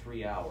for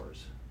 3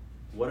 hours,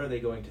 what are they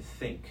going to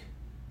think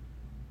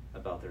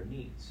about their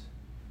needs?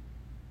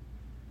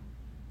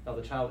 Now,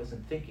 the child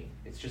isn't thinking.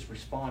 It's just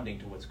responding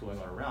to what's going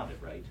on around it,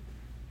 right?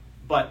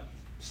 But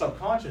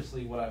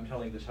subconsciously, what I'm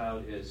telling the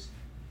child is,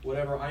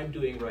 whatever I'm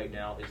doing right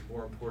now is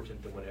more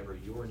important than whatever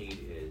your need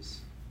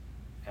is,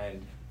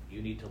 and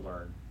you need to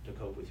learn to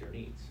cope with your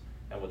needs.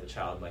 And what the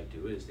child might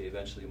do is they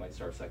eventually might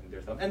start sucking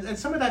their thumb. And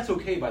some of that's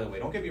okay, by the way.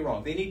 Don't get me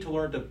wrong. They need to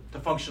learn to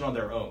function on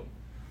their own.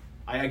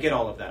 I get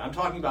all of that. I'm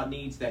talking about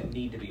needs that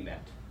need to be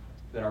met,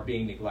 that are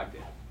being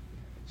neglected.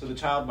 So the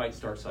child might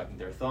start sucking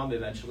their thumb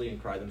eventually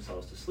and cry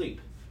themselves to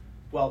sleep.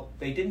 Well,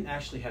 they didn't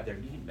actually have their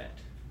need met.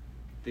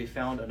 They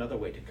found another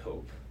way to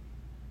cope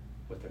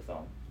with their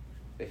thumb.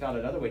 They found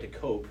another way to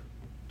cope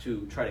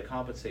to try to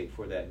compensate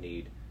for that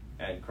need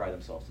and cry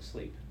themselves to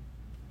sleep.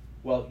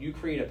 Well, you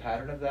create a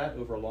pattern of that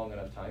over a long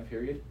enough time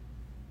period,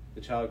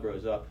 the child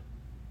grows up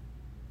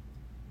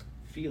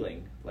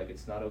feeling like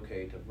it's not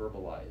okay to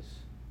verbalize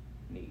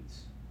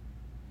needs.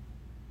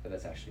 But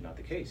that's actually not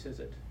the case, is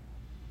it?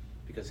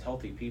 Because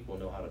healthy people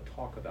know how to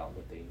talk about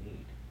what they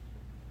need.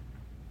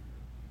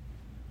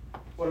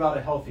 What about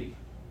a healthy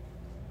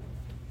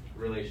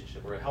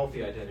relationship or a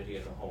healthy identity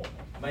in the home?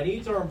 My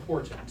needs are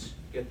important,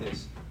 get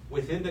this,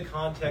 within the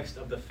context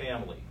of the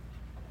family.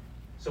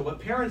 So what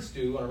parents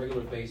do on a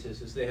regular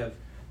basis is they have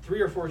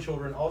 3 or 4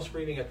 children all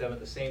screaming at them at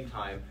the same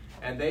time,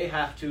 and they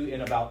have to,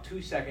 in about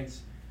 2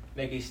 seconds,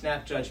 make a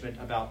snap judgment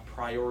about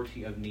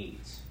priority of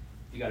needs.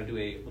 You got to do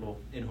a little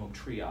in-home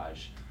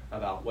triage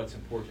about what's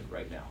important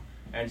right now.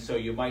 And so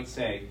you might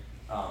say,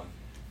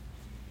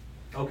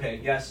 okay,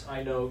 yes,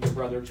 I know your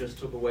brother just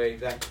took away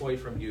that toy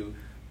from you,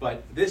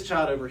 but this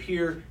child over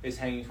here is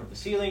hanging from the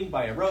ceiling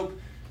by a rope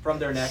from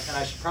their neck, and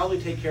I should probably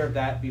take care of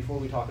that before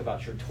we talk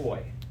about your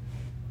toy.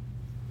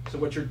 So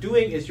what you're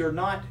doing is you're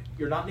not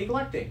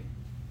neglecting.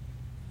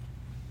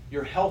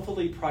 You're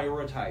healthily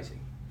prioritizing.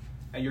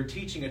 And you're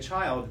teaching a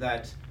child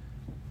that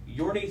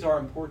your needs are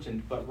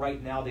important, but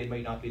right now they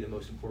may not be the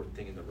most important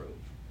thing in the room.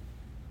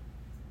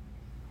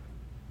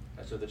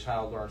 So the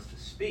child learns to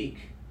speak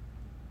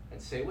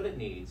and say what it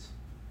needs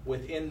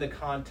within the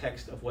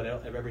context of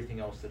of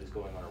everything else that is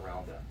going on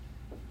around them.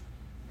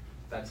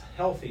 That's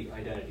healthy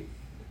identity.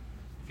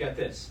 Get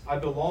this. I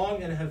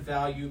belong and have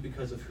value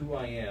because of who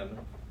I am,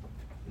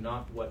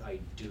 not what I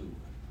do.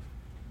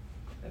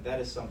 And that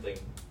is something,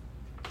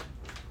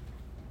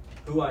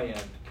 who I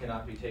am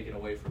cannot be taken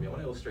away from me. I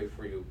want to illustrate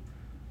for you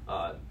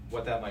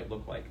what that might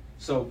look like.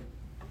 So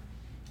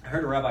I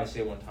heard a rabbi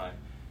say one time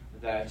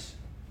that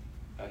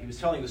he was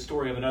telling the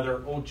story of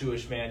another old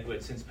Jewish man who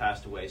had since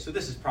passed away. So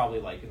this is probably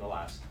like in the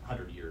last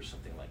 100 years,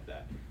 something like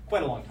that.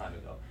 Quite a long time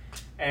ago.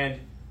 And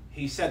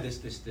he said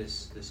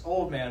this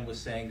old man was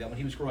saying that when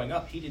he was growing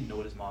up, he didn't know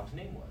what his mom's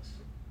name was.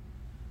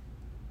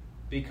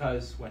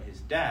 Because when his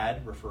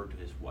dad referred to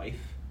his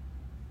wife,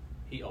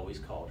 he always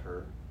called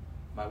her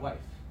my wife.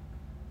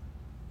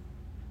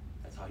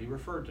 That's how he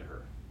referred to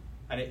her.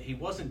 And he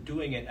wasn't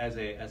doing it as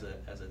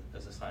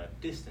a sign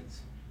of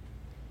distance.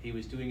 He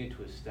was doing it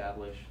to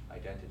establish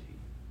identity.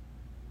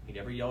 He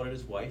never yelled at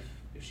his wife.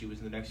 If she was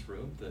in the next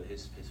room,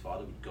 his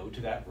father would go to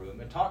that room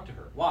and talk to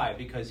her. Why?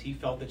 Because he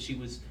felt that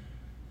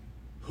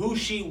who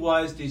she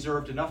was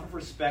deserved enough of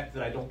respect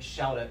that I don't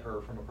shout at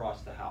her from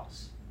across the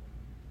house.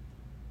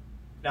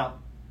 Now,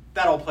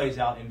 that all plays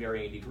out in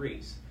varying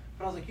degrees.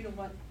 But I was like, you know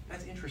what?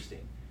 That's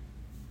interesting.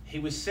 He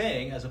was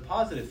saying, as a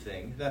positive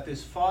thing, that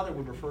this father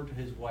would refer to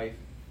his wife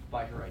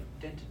by her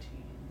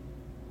identity,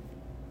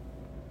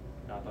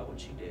 not by what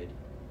she did,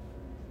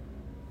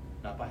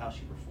 not by how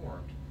she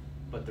performed,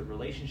 but the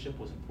relationship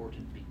was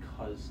important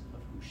because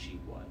of who she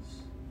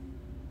was.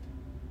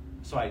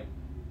 So I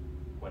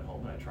went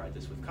home and I tried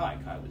this with Kai.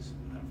 Kai was,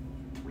 I don't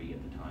know, 3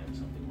 at the time,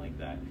 something like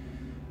that.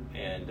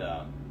 And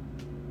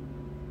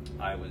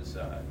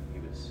he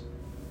was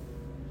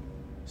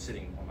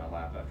sitting on my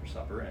lap after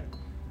supper, and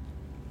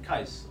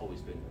Kai's always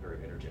been a very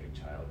energetic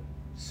child.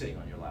 Sitting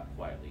on your lap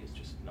quietly is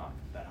just not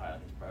that high on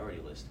his priority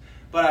list.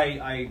 But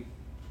I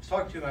was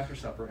talking to him after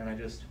supper, and I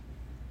just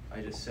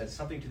said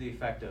something to the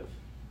effect of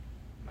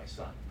my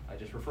son. I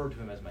just referred to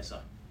him as my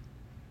son.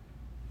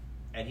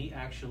 And he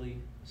actually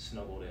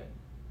snuggled in.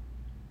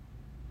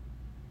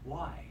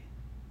 Why?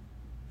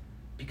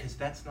 Because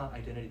that's not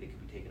identity that can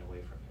be taken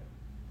away from him.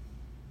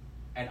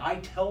 And I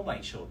tell my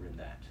children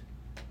that.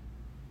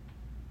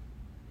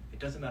 It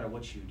doesn't matter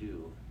what you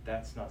do,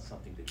 that's not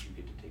something that you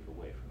get to take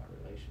away from our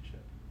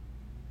relationship.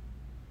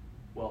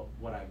 Well,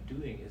 what I'm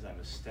doing is I'm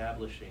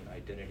establishing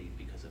identity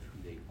because of who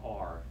they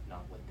are,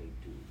 not what they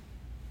do.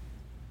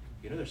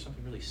 You know, there's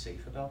something really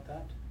safe about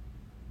that.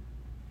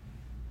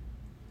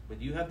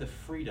 When you have the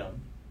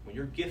freedom, when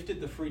you're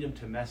gifted the freedom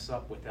to mess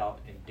up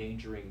without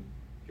endangering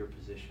your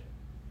position,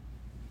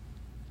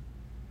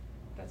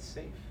 that's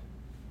safe.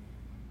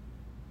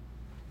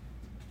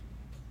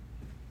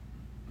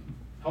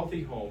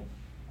 Healthy home,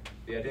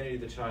 the identity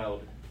of the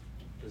child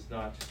does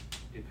not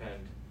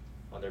depend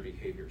on their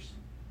behaviors.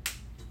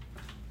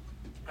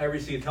 I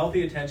received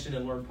healthy attention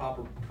and learned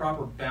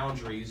proper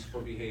boundaries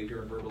for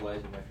behavior and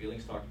verbalizing my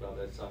feelings, talked about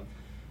that some.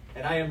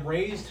 And I am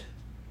raised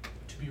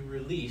to be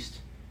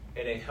released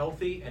in a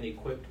healthy and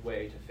equipped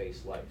way to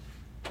face life.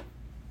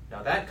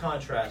 Now that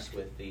contrasts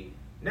with the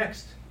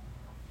next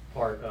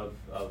part of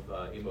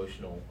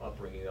emotional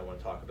upbringing that I want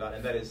to talk about,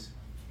 and that is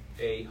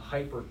a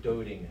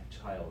hyper-doting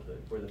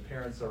childhood, where the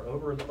parents are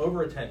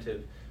over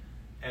attentive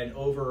and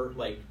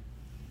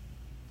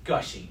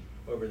gushy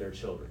over their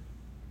children.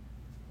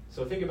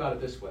 So think about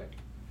it this way.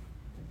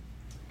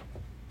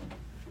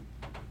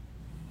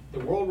 The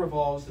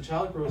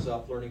child grows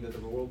up learning that the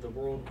world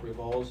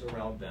revolves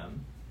around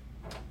them.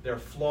 Their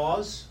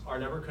flaws are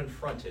never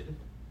confronted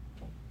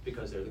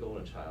because they're the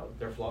golden child.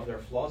 Their flaws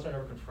are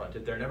never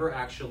confronted. They're never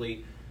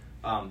actually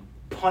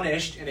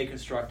punished in a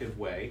constructive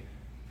way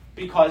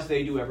because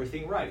they do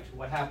everything right.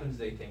 What happens?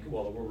 They think,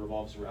 well, the world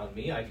revolves around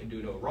me. I can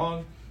do no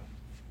wrong.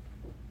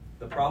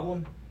 The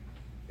problem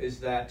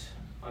is that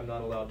I'm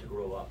not allowed to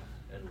grow up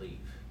and leave.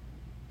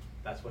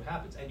 That's what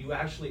happens. And you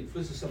actually,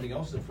 this is something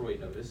else that Freud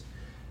noticed,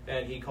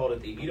 and he called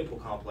it the Oedipal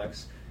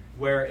complex,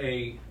 where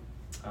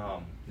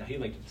now he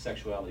linked it to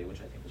sexuality, which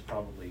I think was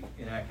probably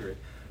inaccurate,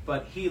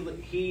 but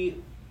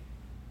he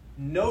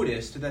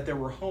noticed that there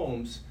were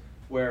homes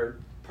where,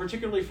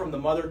 particularly from the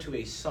mother to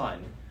a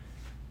son,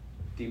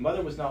 the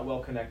mother was not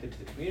well connected to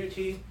the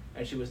community,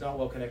 and she was not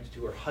well connected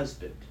to her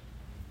husband.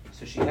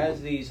 So she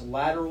has these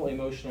lateral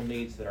emotional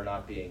needs that are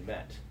not being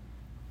met.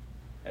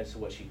 And so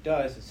what she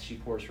does is she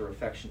pours her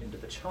affection into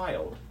the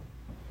child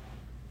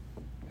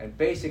and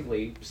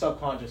basically,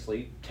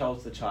 subconsciously,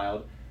 tells the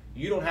child,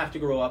 you don't have to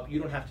grow up, you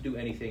don't have to do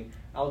anything,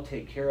 I'll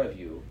take care of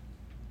you,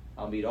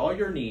 I'll meet all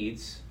your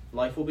needs,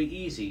 life will be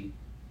easy,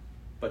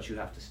 but you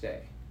have to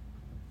stay.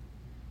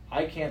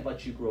 I can't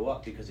let you grow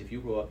up because if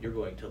you grow up, you're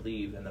going to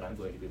leave and then I'm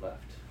going to be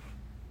left.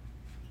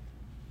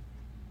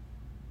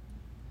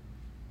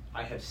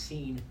 I have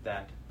seen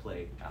that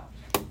play out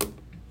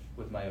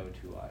with my own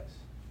 2 eyes.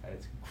 And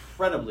it's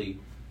incredibly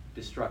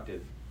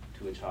destructive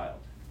to a child.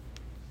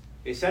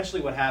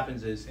 Essentially what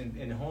happens is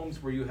in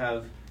homes where you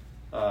have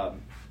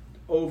an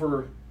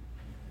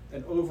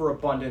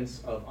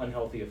overabundance of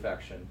unhealthy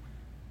affection,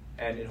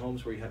 And in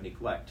homes where you have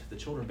neglect, the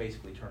children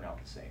basically turn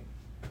out the same.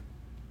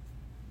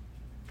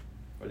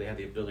 Or they have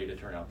the ability to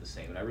turn out the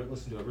same. And I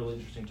listened to a really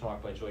interesting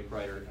talk by Joy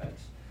Kreider at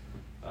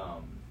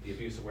the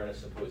Abuse Awareness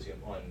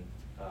Symposium on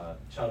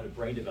childhood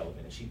brain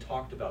development. And she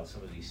talked about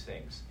some of these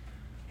things,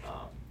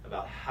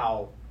 about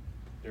how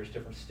there's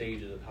different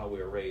stages of how we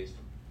are raised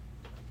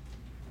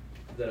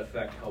that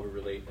affect how we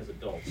relate as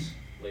adults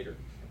later.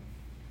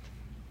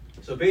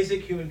 So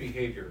basic human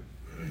behavior.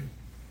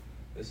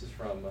 This is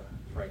from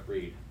Frank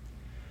Reed.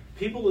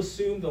 People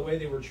assume the way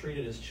they were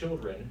treated as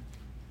children,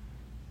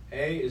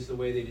 A, is the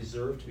way they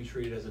deserve to be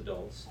treated as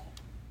adults,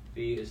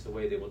 B, is the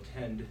way they will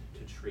tend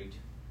to treat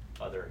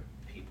other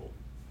people.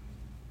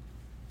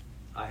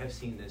 I have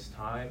seen this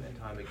time and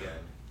time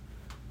again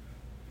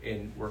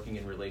in working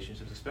in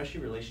relationships, especially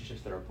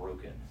relationships that are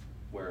broken,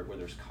 where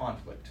there's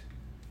conflict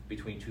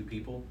between two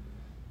people.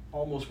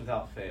 Almost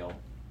without fail,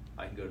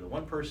 I can go to the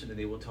one person and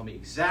they will tell me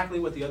exactly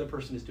what the other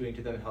person is doing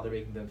to them and how they're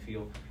making them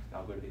feel. And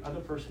I'll go to the other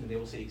person and they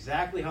will say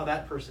exactly how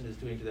that person is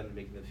doing to them and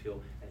making them feel,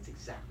 and it's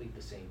exactly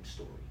the same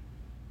story.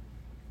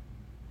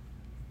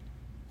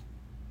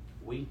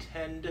 We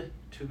tend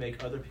to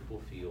make other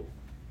people feel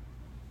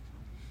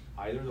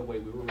either the way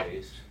we were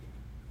raised,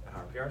 how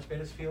our parents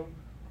made us feel,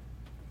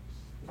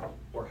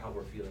 or how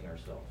we're feeling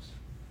ourselves.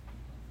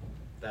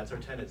 That's our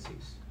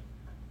tendencies.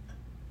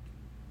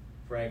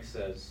 Frank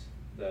says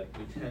that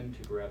we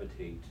tend to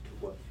gravitate to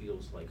what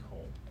feels like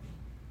home.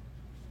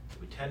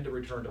 We tend to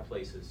return to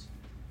places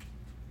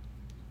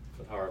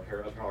of how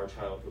our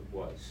childhood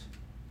was.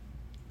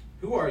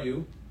 Who are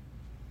you,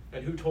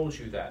 and who told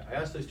you that? I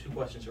asked those two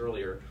questions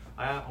earlier.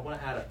 I want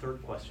to add a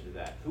third question to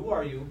that. Who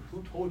are you,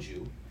 who told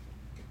you,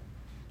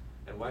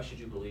 and why should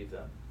you believe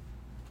them?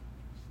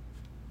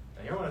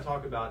 And here I want to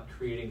talk about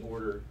creating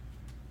order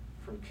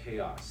from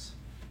chaos.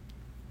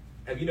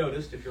 Have you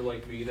noticed, if you're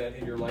like me, that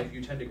in your life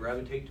you tend to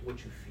gravitate to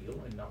what you feel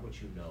and not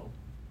what you know?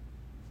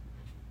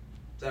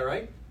 Is that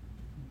right?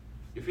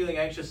 You're feeling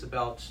anxious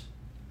about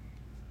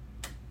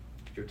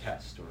your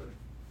test or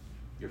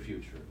your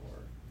future, or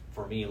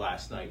for me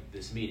last night,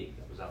 this meeting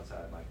that was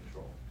outside of my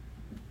control.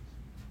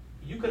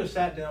 You could have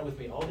sat down with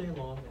me all day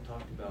long and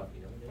talked about,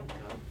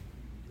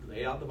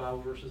 lay out the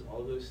Bible verses,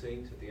 all of those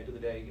things. At the end of the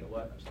day, you know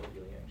what? I'm still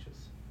feeling anxious.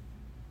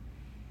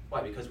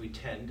 Why? Because we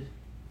tend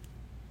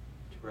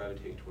to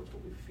gravitate towards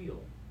what we feel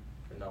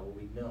and not what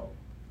we know.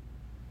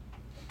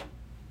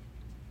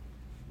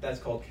 That's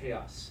called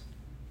chaos.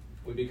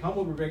 We become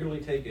what we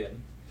regularly take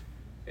in,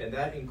 and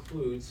that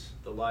includes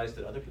the lies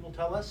that other people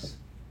tell us,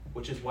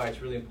 which is why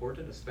it's really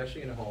important,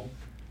 especially in a home,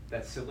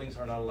 that siblings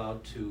are not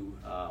allowed to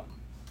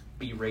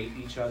berate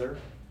each other.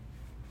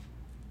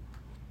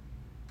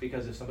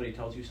 Because if somebody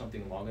tells you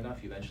something long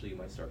enough, eventually you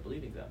might start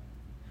believing them.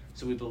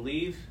 So we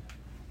believe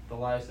the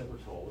lies that we're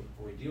told,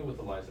 or we deal with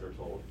the lies that are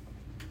told,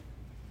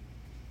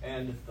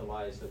 and the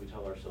lies that we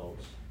tell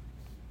ourselves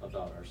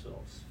about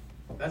ourselves.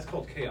 That's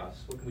called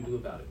chaos. What can we do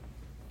about it?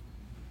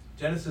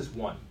 Genesis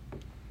 1.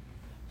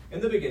 In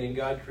the beginning,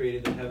 God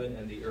created the heaven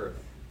and the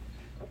earth.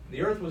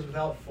 The earth was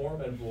without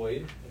form and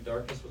void, and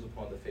darkness was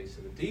upon the face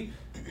of the deep.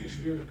 The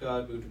Spirit of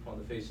God moved upon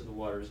the face of the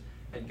waters.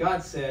 And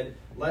God said,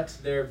 "Let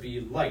there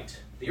be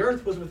light." The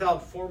earth was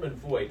without form and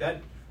void.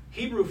 That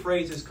Hebrew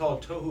phrase is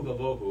called tohu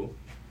vavohu.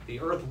 The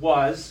earth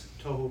was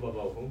tohu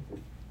vavohu.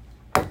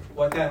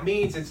 What that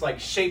means, it's like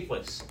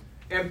shapeless,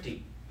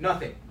 empty,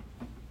 nothing.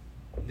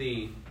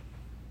 The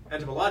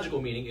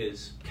etymological meaning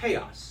is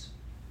chaos.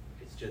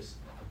 It's just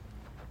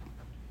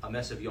a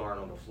mess of yarn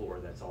on the floor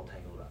that's all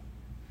tangled up.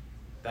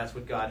 That's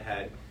what God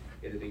had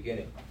in the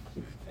beginning.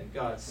 And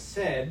God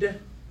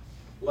said,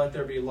 "Let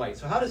there be light."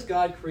 So how does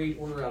God create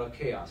order out of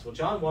chaos? Well,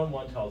 John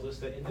 1:1 tells us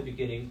that in the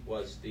beginning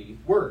was the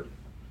Word.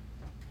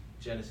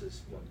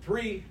 Genesis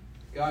 1:3,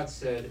 God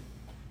said,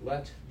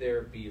 "Let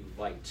there be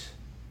light."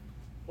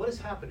 What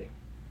is happening?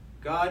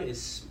 God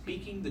is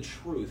speaking the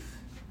truth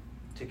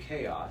to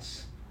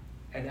chaos,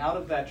 and out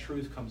of that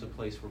truth comes a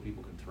place where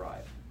people can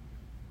thrive.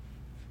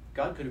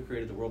 God could have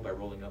created the world by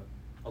rolling up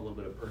a little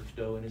bit of earth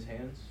dough in his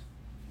hands,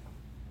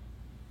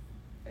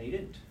 and he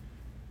didn't.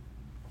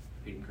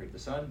 He didn't create the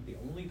sun. The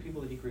only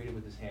people that he created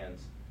with his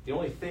hands, the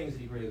only things that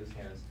he created with his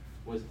hands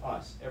was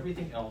us.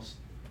 Everything else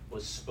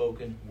was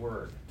spoken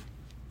word.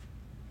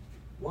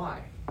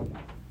 Why?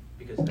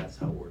 Because that's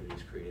how order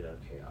is created out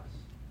of chaos.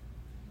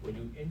 When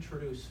you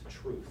introduce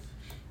truth,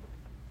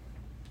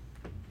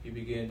 you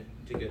begin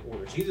to get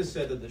order. Jesus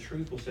said that the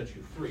truth will set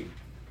you free.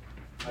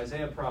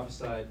 Isaiah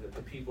prophesied that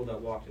the people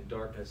that walked in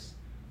darkness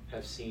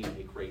have seen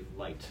a great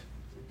light.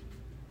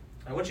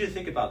 I want you to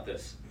think about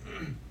this.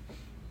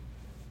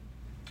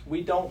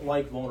 We don't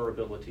like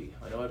vulnerability.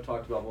 I know I've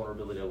talked about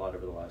vulnerability a lot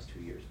over the last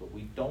 2 years, but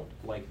we don't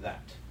like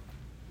that.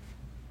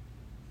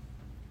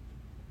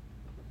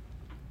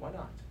 Why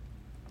not?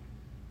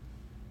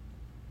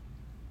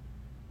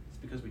 It's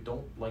because we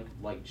don't like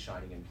light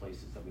shining in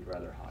places that we'd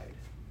rather hide.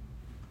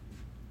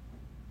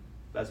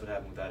 That's what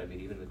happened with Adam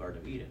and Eve in the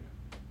Garden of Eden.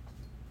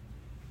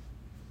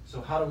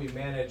 So how do we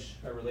manage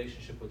our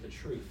relationship with the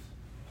truth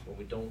when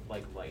we don't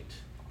like light?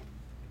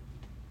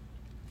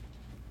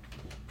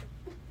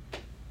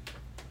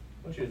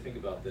 I want you to think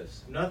about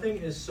this. Nothing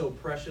is so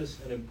precious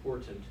and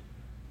important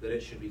that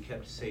it should be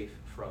kept safe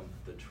from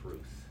the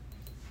truth.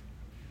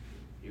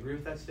 You agree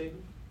with that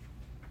statement?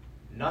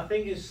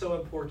 Nothing is so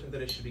important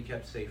that it should be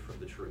kept safe from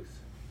the truth.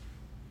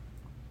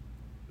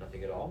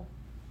 Nothing at all?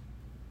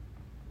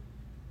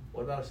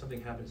 What about if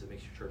something happens that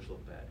makes your church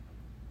look bad?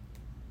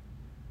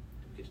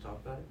 Do we get to talk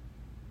about it?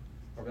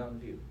 Or Mountain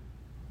View?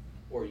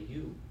 Or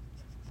you?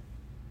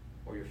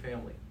 Or your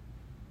family?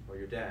 Or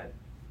your dad?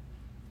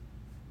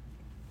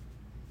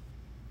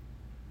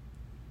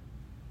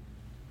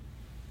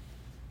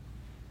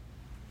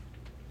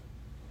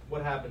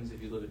 What happens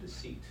if you live in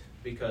deceit?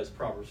 Because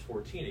Proverbs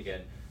 14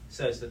 again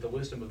says that the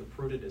wisdom of the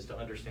prudent is to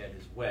understand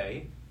his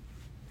way,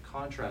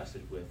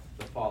 contrasted with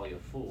the folly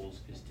of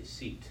fools is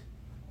deceit.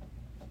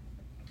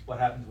 What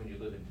happens when you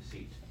live in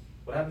deceit?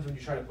 What happens when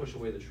you try to push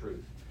away the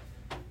truth?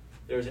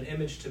 There's an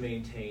image to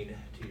maintain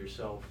to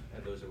yourself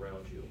and those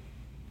around you.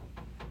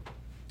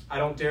 I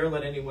don't dare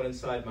let anyone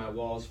inside my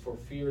walls for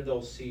fear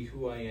they'll see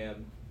who I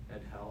am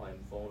and how I'm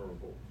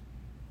vulnerable.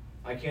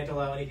 I can't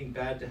allow anything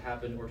bad to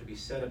happen or to be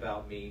said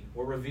about me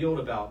or revealed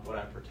about what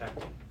I'm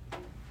protecting.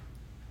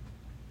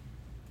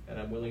 And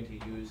I'm willing to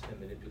use and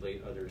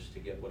manipulate others to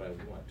get what I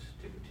want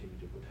to continue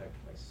to protect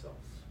myself.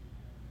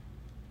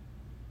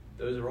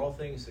 Those are all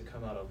things that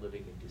come out of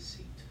living in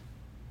deceit.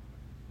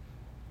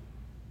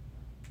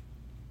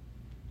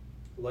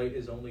 Light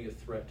is only a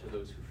threat to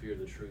those who fear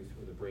the truth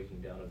or the breaking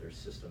down of their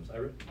systems. I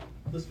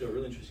listened to a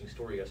really interesting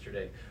story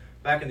yesterday.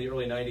 Back in the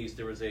early 90s,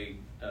 there was an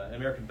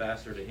American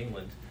ambassador to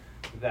England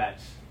that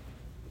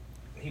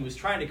he was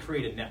trying to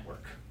create a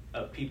network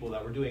of people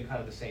that were doing kind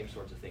of the same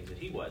sorts of things that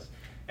he was.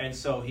 And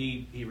so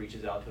he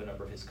reaches out to a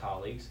number of his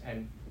colleagues,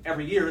 and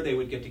every year they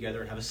would get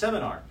together and have a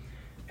seminar.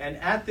 And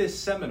at this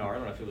seminar, I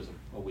don't know if it was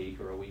a week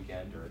or a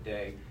weekend or a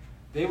day,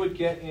 they would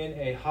get in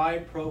a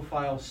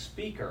high-profile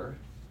speaker,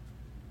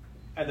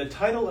 and the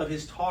title of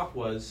his talk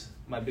was,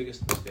 "My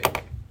Biggest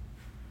Mistake."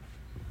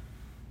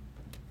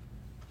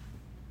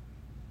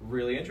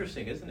 Really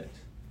interesting, isn't it?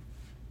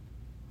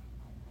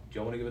 Do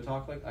you want to give a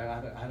talk like I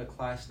have a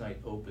class night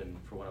open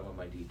for when I'm on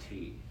my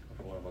DT,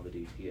 for when I'm on the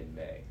DT in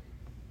May.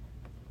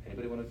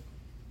 Anybody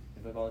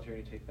volunteer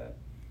to take that?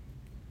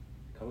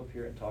 Come up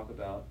here and talk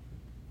about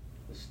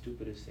the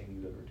stupidest thing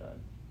you've ever done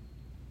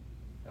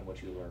and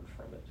what you learned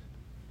from it.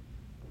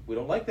 We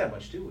don't like that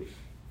much, do we?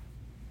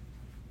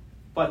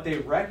 But they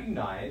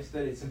recognize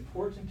that it's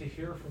important to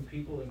hear from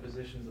people in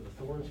positions of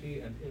authority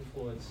and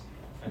influence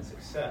and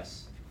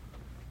success.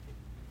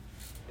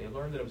 They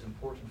learned that it was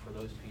important for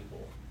those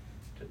people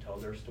to tell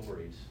their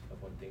stories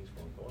of when things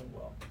weren't going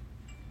well.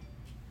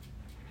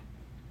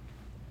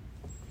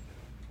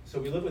 So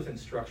we live within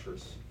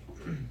structures.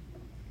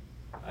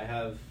 I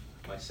have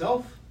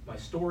myself, my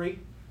story.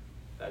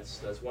 That's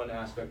one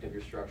aspect of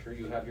your structure.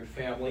 You have your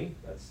family.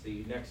 That's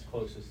the next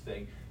closest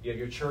thing. You have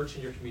your church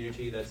and your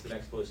community. That's the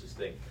next closest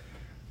thing.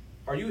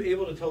 Are you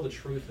able to tell the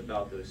truth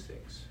about those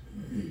things?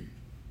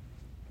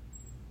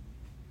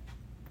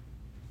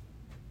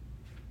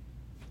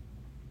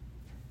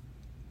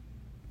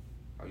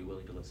 Are you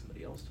willing to let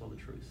somebody else tell the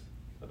truth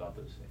about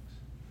those things?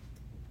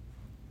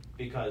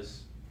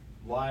 Because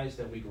lies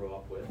that we grow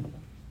up with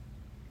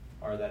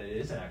are that it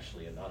isn't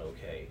actually not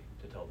okay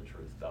to tell the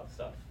truth about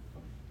stuff.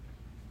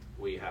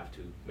 We have to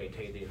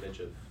maintain the image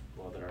of,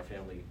 well, that our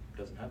family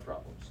doesn't have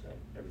problems, that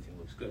everything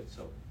looks good,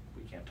 so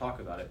we can't talk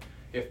about it.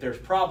 If there's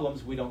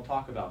problems, we don't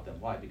talk about them.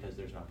 Why? Because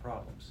there's not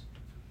problems.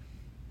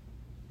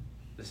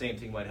 The same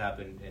thing might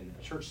happen in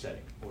a church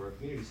setting or a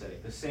community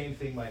setting. The same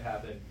thing might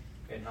happen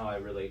in how I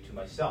relate to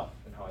myself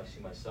and how I see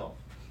myself.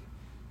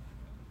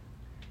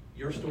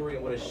 Your story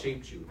and what has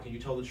shaped you. Can you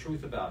tell the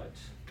truth about it?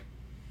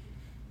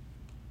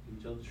 Can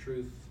you tell the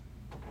truth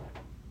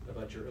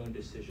about your own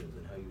decisions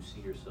and how you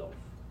see yourself?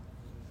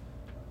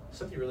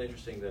 Something really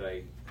interesting that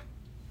I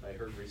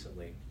heard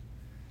recently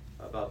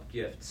about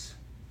gifts.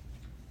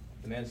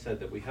 The man said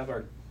that we have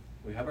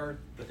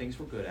the things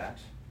we're good at.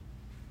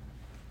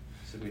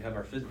 He said we have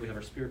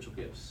our spiritual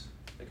gifts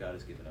that God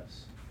has given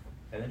us.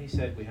 And then he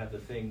said we have the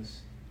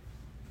things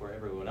where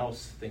everyone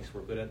else thinks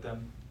we're good at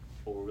them,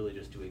 but we're really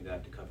just doing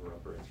that to cover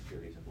up our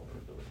insecurities and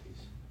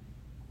vulnerabilities.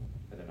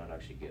 And they're not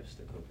actually gifts,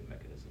 they're coping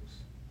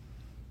mechanisms.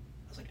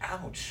 I was like,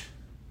 ouch.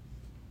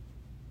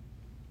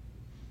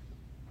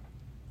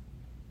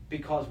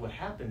 Because what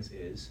happens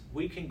is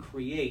we can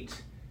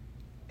create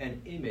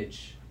an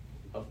image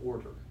of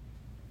order.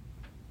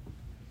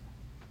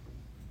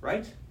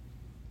 Right?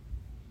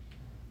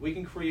 We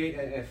can create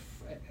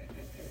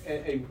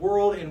a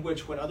world in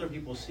which when other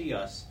people see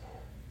us,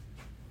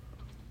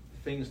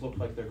 things look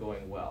like they're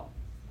going well.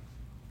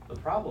 The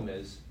problem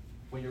is,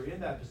 when you're in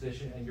that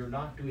position and you're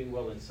not doing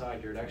well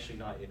inside, you're actually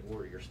not in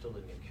order, you're still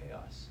living in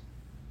chaos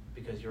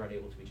because you're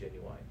unable to be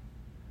genuine.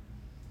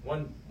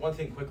 One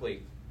thing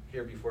quickly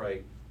here before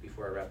I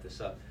wrap this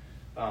up.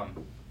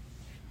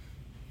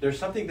 There's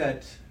something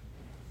that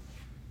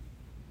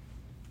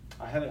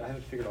I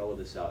haven't figured all of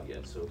this out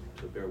yet, so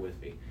bear with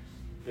me.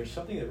 There's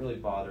something that really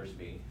bothers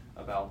me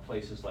about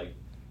places like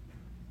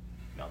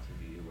Mountain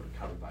View or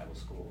Calvary Bible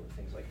School or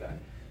things like that.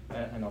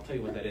 and I'll tell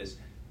you what that is.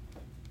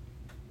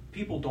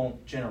 People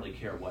don't generally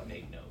care what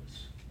Nate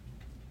knows.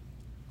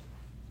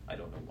 I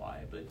don't know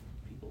why, but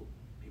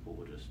people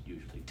will just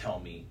usually tell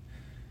me,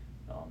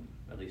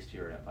 at least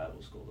here at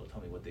Bible school, they'll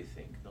tell me what they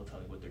think. They'll tell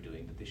me what they're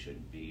doing that they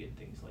shouldn't be and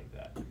things like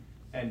that.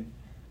 And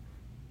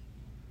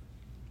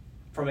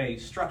from a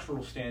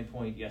structural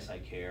standpoint, yes, I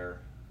care.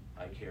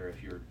 I care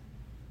if you're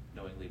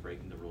knowingly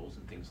breaking the rules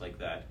and things like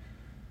that.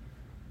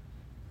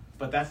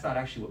 But that's not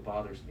actually what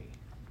bothers me.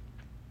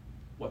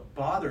 What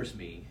bothers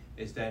me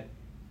is that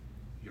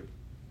you're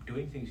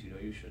doing things you know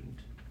you shouldn't,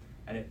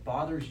 and it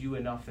bothers you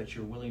enough that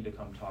you're willing to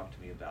come talk to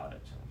me about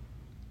it.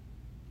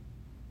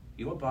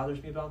 You know what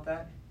bothers me about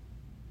that?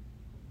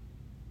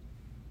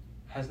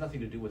 Has nothing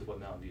to do with what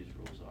Mountain View's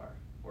rules are,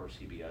 or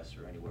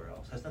CBS or anywhere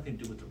else. Has nothing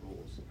to do with the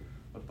rules.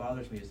 What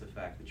bothers me is the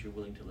fact that you're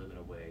willing to live in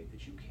a way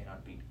that you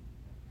cannot be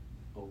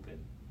open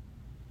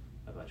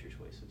about your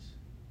choices.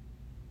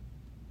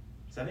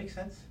 Does that make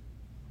sense?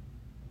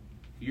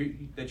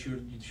 That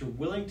you're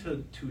willing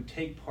to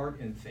take part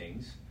in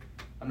things.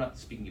 I'm not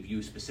speaking of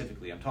you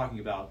specifically. I'm talking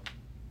about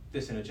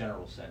this in a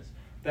general sense.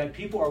 That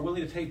people are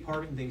willing to take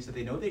part in things that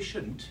they know they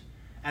shouldn't,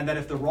 and that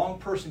if the wrong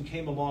person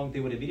came along, they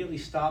would immediately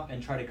stop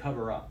and try to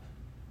cover up.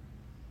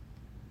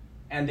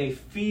 And they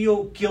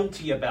feel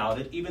guilty about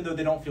it, even though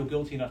they don't feel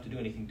guilty enough to do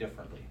anything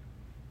differently.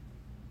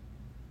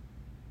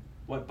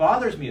 What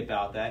bothers me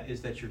about that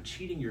is that you're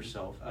cheating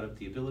yourself out of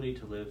the ability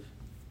to live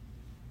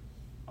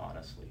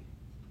honestly.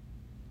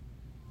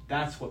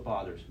 That's what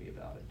bothers me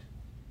about it.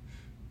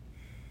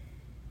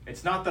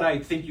 It's not that I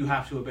think you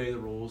have to obey the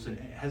rules, and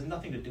it has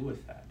nothing to do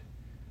with that.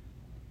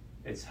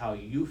 It's how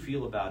you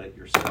feel about it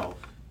yourself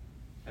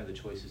and the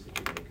choices that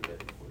you make of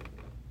it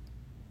accordingly.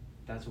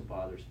 That's what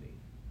bothers me.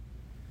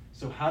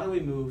 So how do we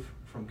move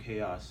from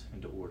chaos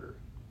into order?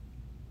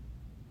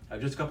 I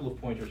have just a couple of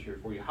pointers here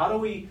for you. How do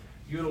we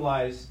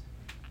utilize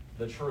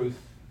the truth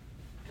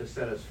to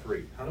set us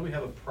free? How do we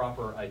have a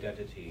proper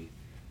identity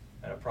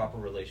and a proper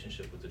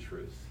relationship with the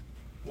truth?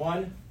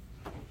 One,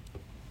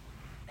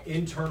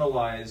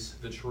 internalize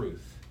the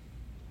truth.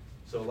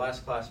 So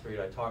last class period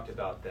I talked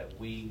about that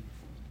we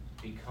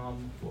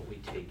become what we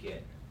take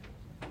in.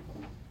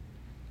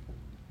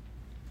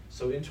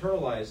 So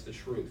internalize the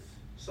truth.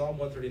 Psalm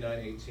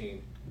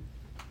 139:18.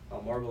 How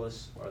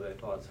marvelous are thy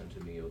thoughts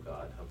unto me, O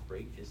God. How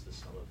great is the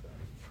sum of them.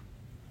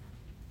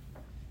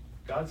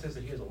 God says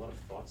that he has a lot of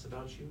thoughts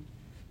about you.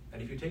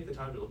 And if you take the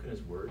time to look in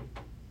his word,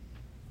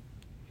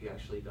 he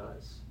actually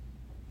does.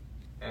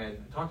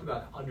 And I talked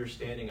about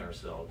understanding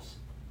ourselves.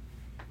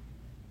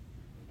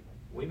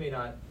 We may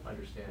not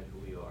understand who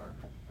we are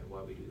and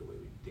why we do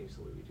things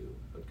the way we do,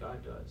 but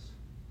God does.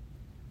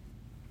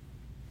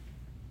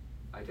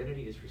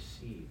 Identity is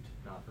received,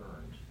 not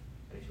earned.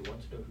 And if you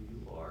want to know who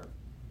you are,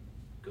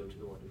 go to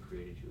the one who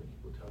created you and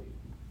he will tell you.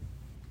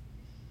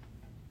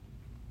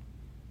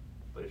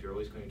 But if you're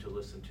always going to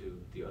listen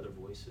to the other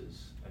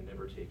voices and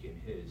never take in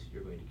his,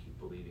 you're going to keep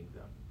believing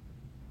them.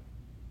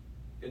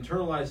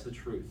 Internalize the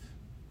truth.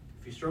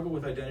 If you struggle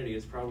with identity,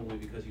 it's probably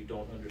because you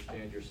don't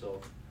understand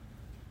yourself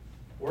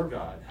or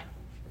God.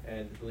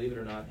 And believe it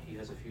or not, he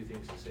has a few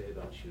things to say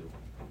about you,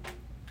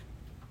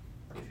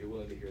 if you're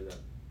willing to hear them.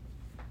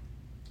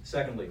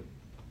 Secondly,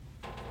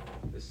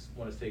 this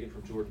one is taken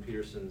from Jordan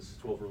Peterson's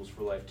 12 Rules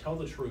for Life. Tell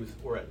the truth,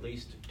 or at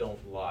least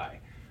don't lie.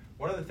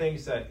 One of the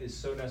things that is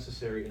so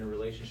necessary in a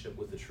relationship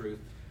with the truth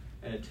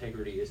and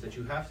integrity is that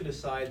you have to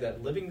decide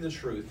that living the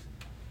truth,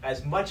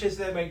 as much as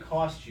that may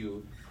cost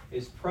you,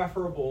 is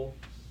preferable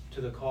to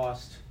the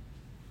cost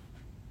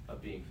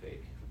of being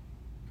fake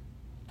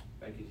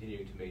and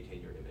continuing to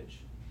maintain your image.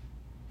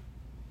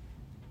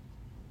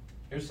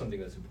 Here's something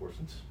that's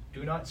important.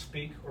 Do not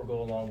speak or go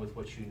along with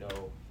what you know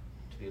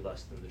to be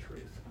less than the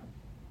truth.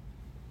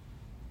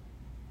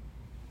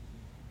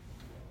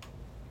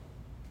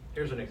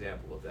 Here's an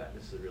example of that.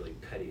 This is a really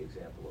petty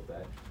example of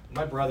that.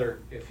 My brother,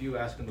 if you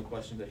ask him a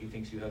question that he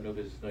thinks you have no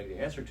business knowing the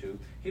answer to,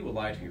 he will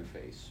lie to your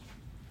face.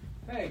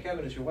 Hey,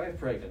 Kevin, is your wife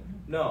pregnant?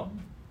 No.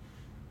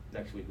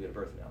 Next week we had a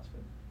birth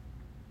announcement.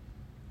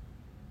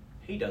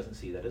 He doesn't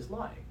see that as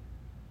lying.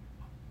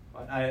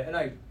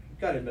 I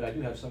gotta admit, I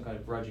do have some kind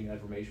of grudging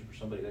admiration for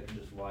somebody that can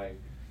just lie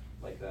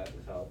like that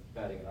without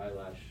batting an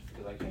eyelash,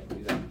 because I can't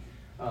do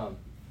that.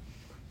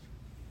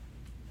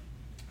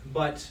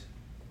 But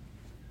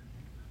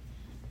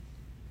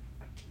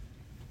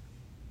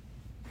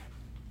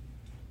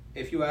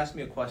if you ask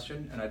me a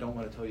question and I don't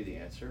want to tell you the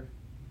answer,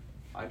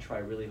 I try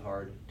really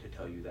hard to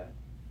tell you that.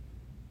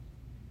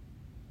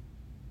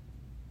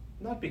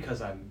 Not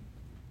because I'm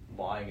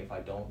lying if I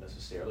don't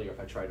necessarily, or if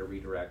I try to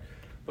redirect,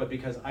 but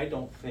because I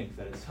don't think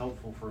that it's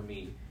helpful for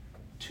me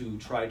to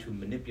try to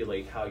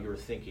manipulate how you're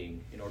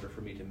thinking in order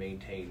for me to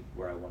maintain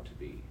where I want to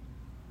be.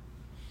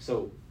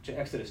 So, to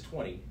Exodus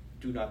 20,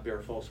 do not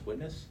bear false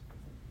witness,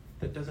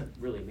 that doesn't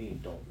really mean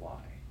don't lie.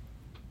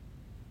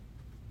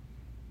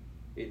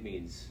 It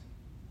means,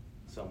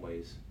 in some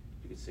ways,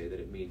 you could say that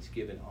it means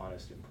give an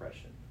honest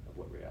impression of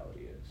what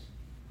reality is.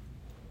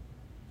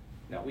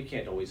 Now, we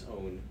can't always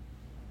own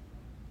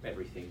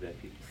everything that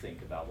people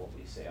think about what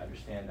we say. I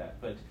understand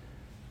that. But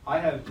I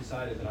have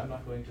decided that I'm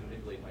not going to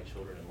manipulate my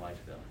children and lie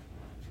to them.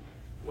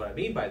 What I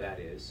mean by that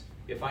is,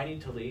 if I need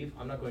to leave,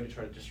 I'm not going to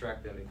try to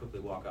distract them and quickly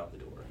walk out the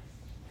door.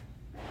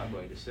 I'm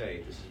going to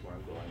say, this is where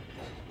I'm going, and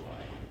this is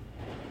why.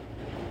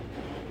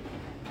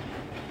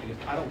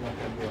 Because I don't want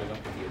them growing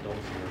up with the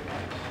adults in their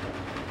lives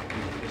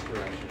using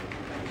misdirection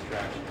and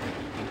distraction to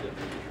keep them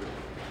from the truth.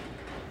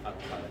 I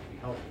don't find that to be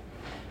helpful.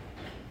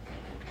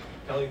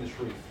 Telling the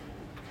truth,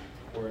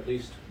 or at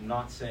least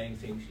not saying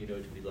things you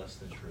know to be less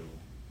than true,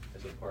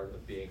 as a part of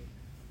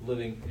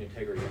living in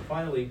integrity. And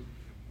finally,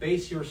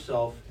 base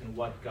yourself in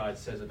what God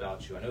says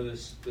about you. I know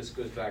this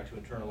goes back to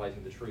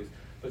internalizing the truth,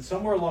 but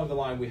somewhere along the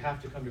line we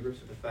have to come to grips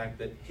with the fact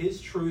that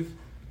his truth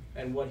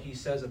and what he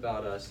says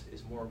about us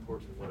is more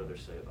important than what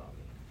others say about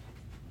me.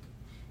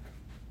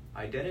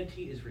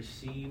 Identity is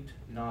received,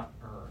 not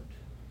earned.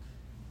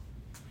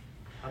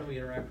 How do we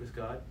interact with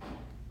God?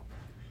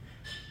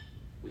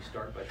 We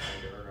start by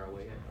trying to earn our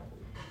way in, don't we?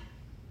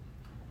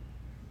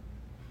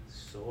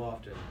 So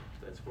often,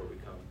 that's where we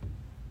come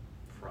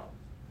from.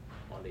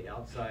 On the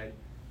outside,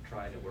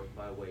 trying to work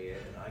my way in,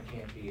 and I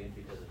can't be in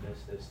because of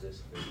this, and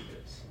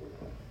this.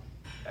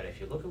 And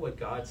if you look at what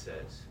God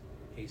says,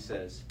 he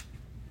says,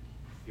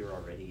 you're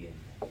already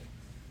in.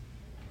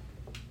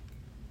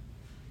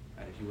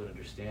 And if you would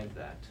understand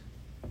that,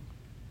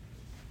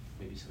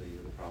 maybe some of these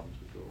other problems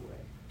would go away.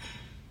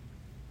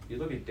 You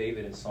look at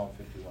David in Psalm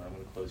 51. I'm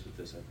going to close with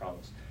this, I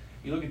promise.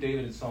 You look at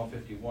David in Psalm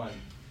 51,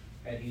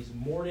 and he's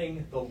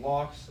mourning the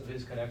loss of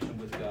his connection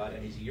with God,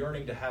 and he's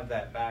yearning to have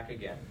that back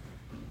again.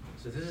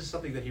 So this is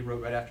something that he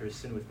wrote right after his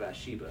sin with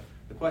Bathsheba.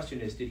 The question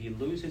is, did he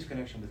lose his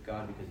connection with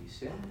God because he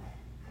sinned?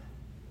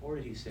 Or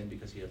did he sin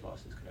because he had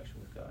lost his connection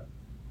with God?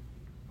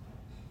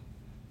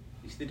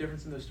 You see the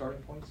difference in those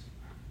starting points?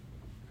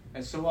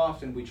 And so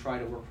often we try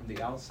to work from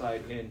the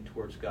outside in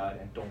towards God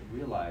and don't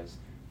realize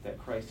that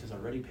Christ has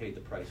already paid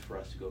the price for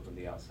us to go from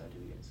the outside to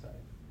the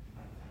inside.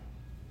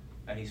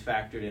 And he's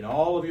factored in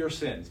all of your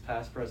sins,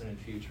 past, present, and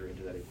future,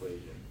 into that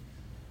equation.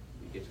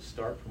 We get to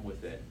start from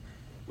within,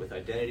 with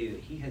identity that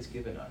he has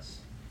given us,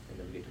 and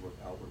then we get to work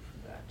outward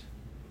from that.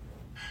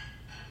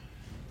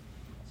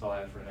 That's all I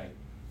have for tonight.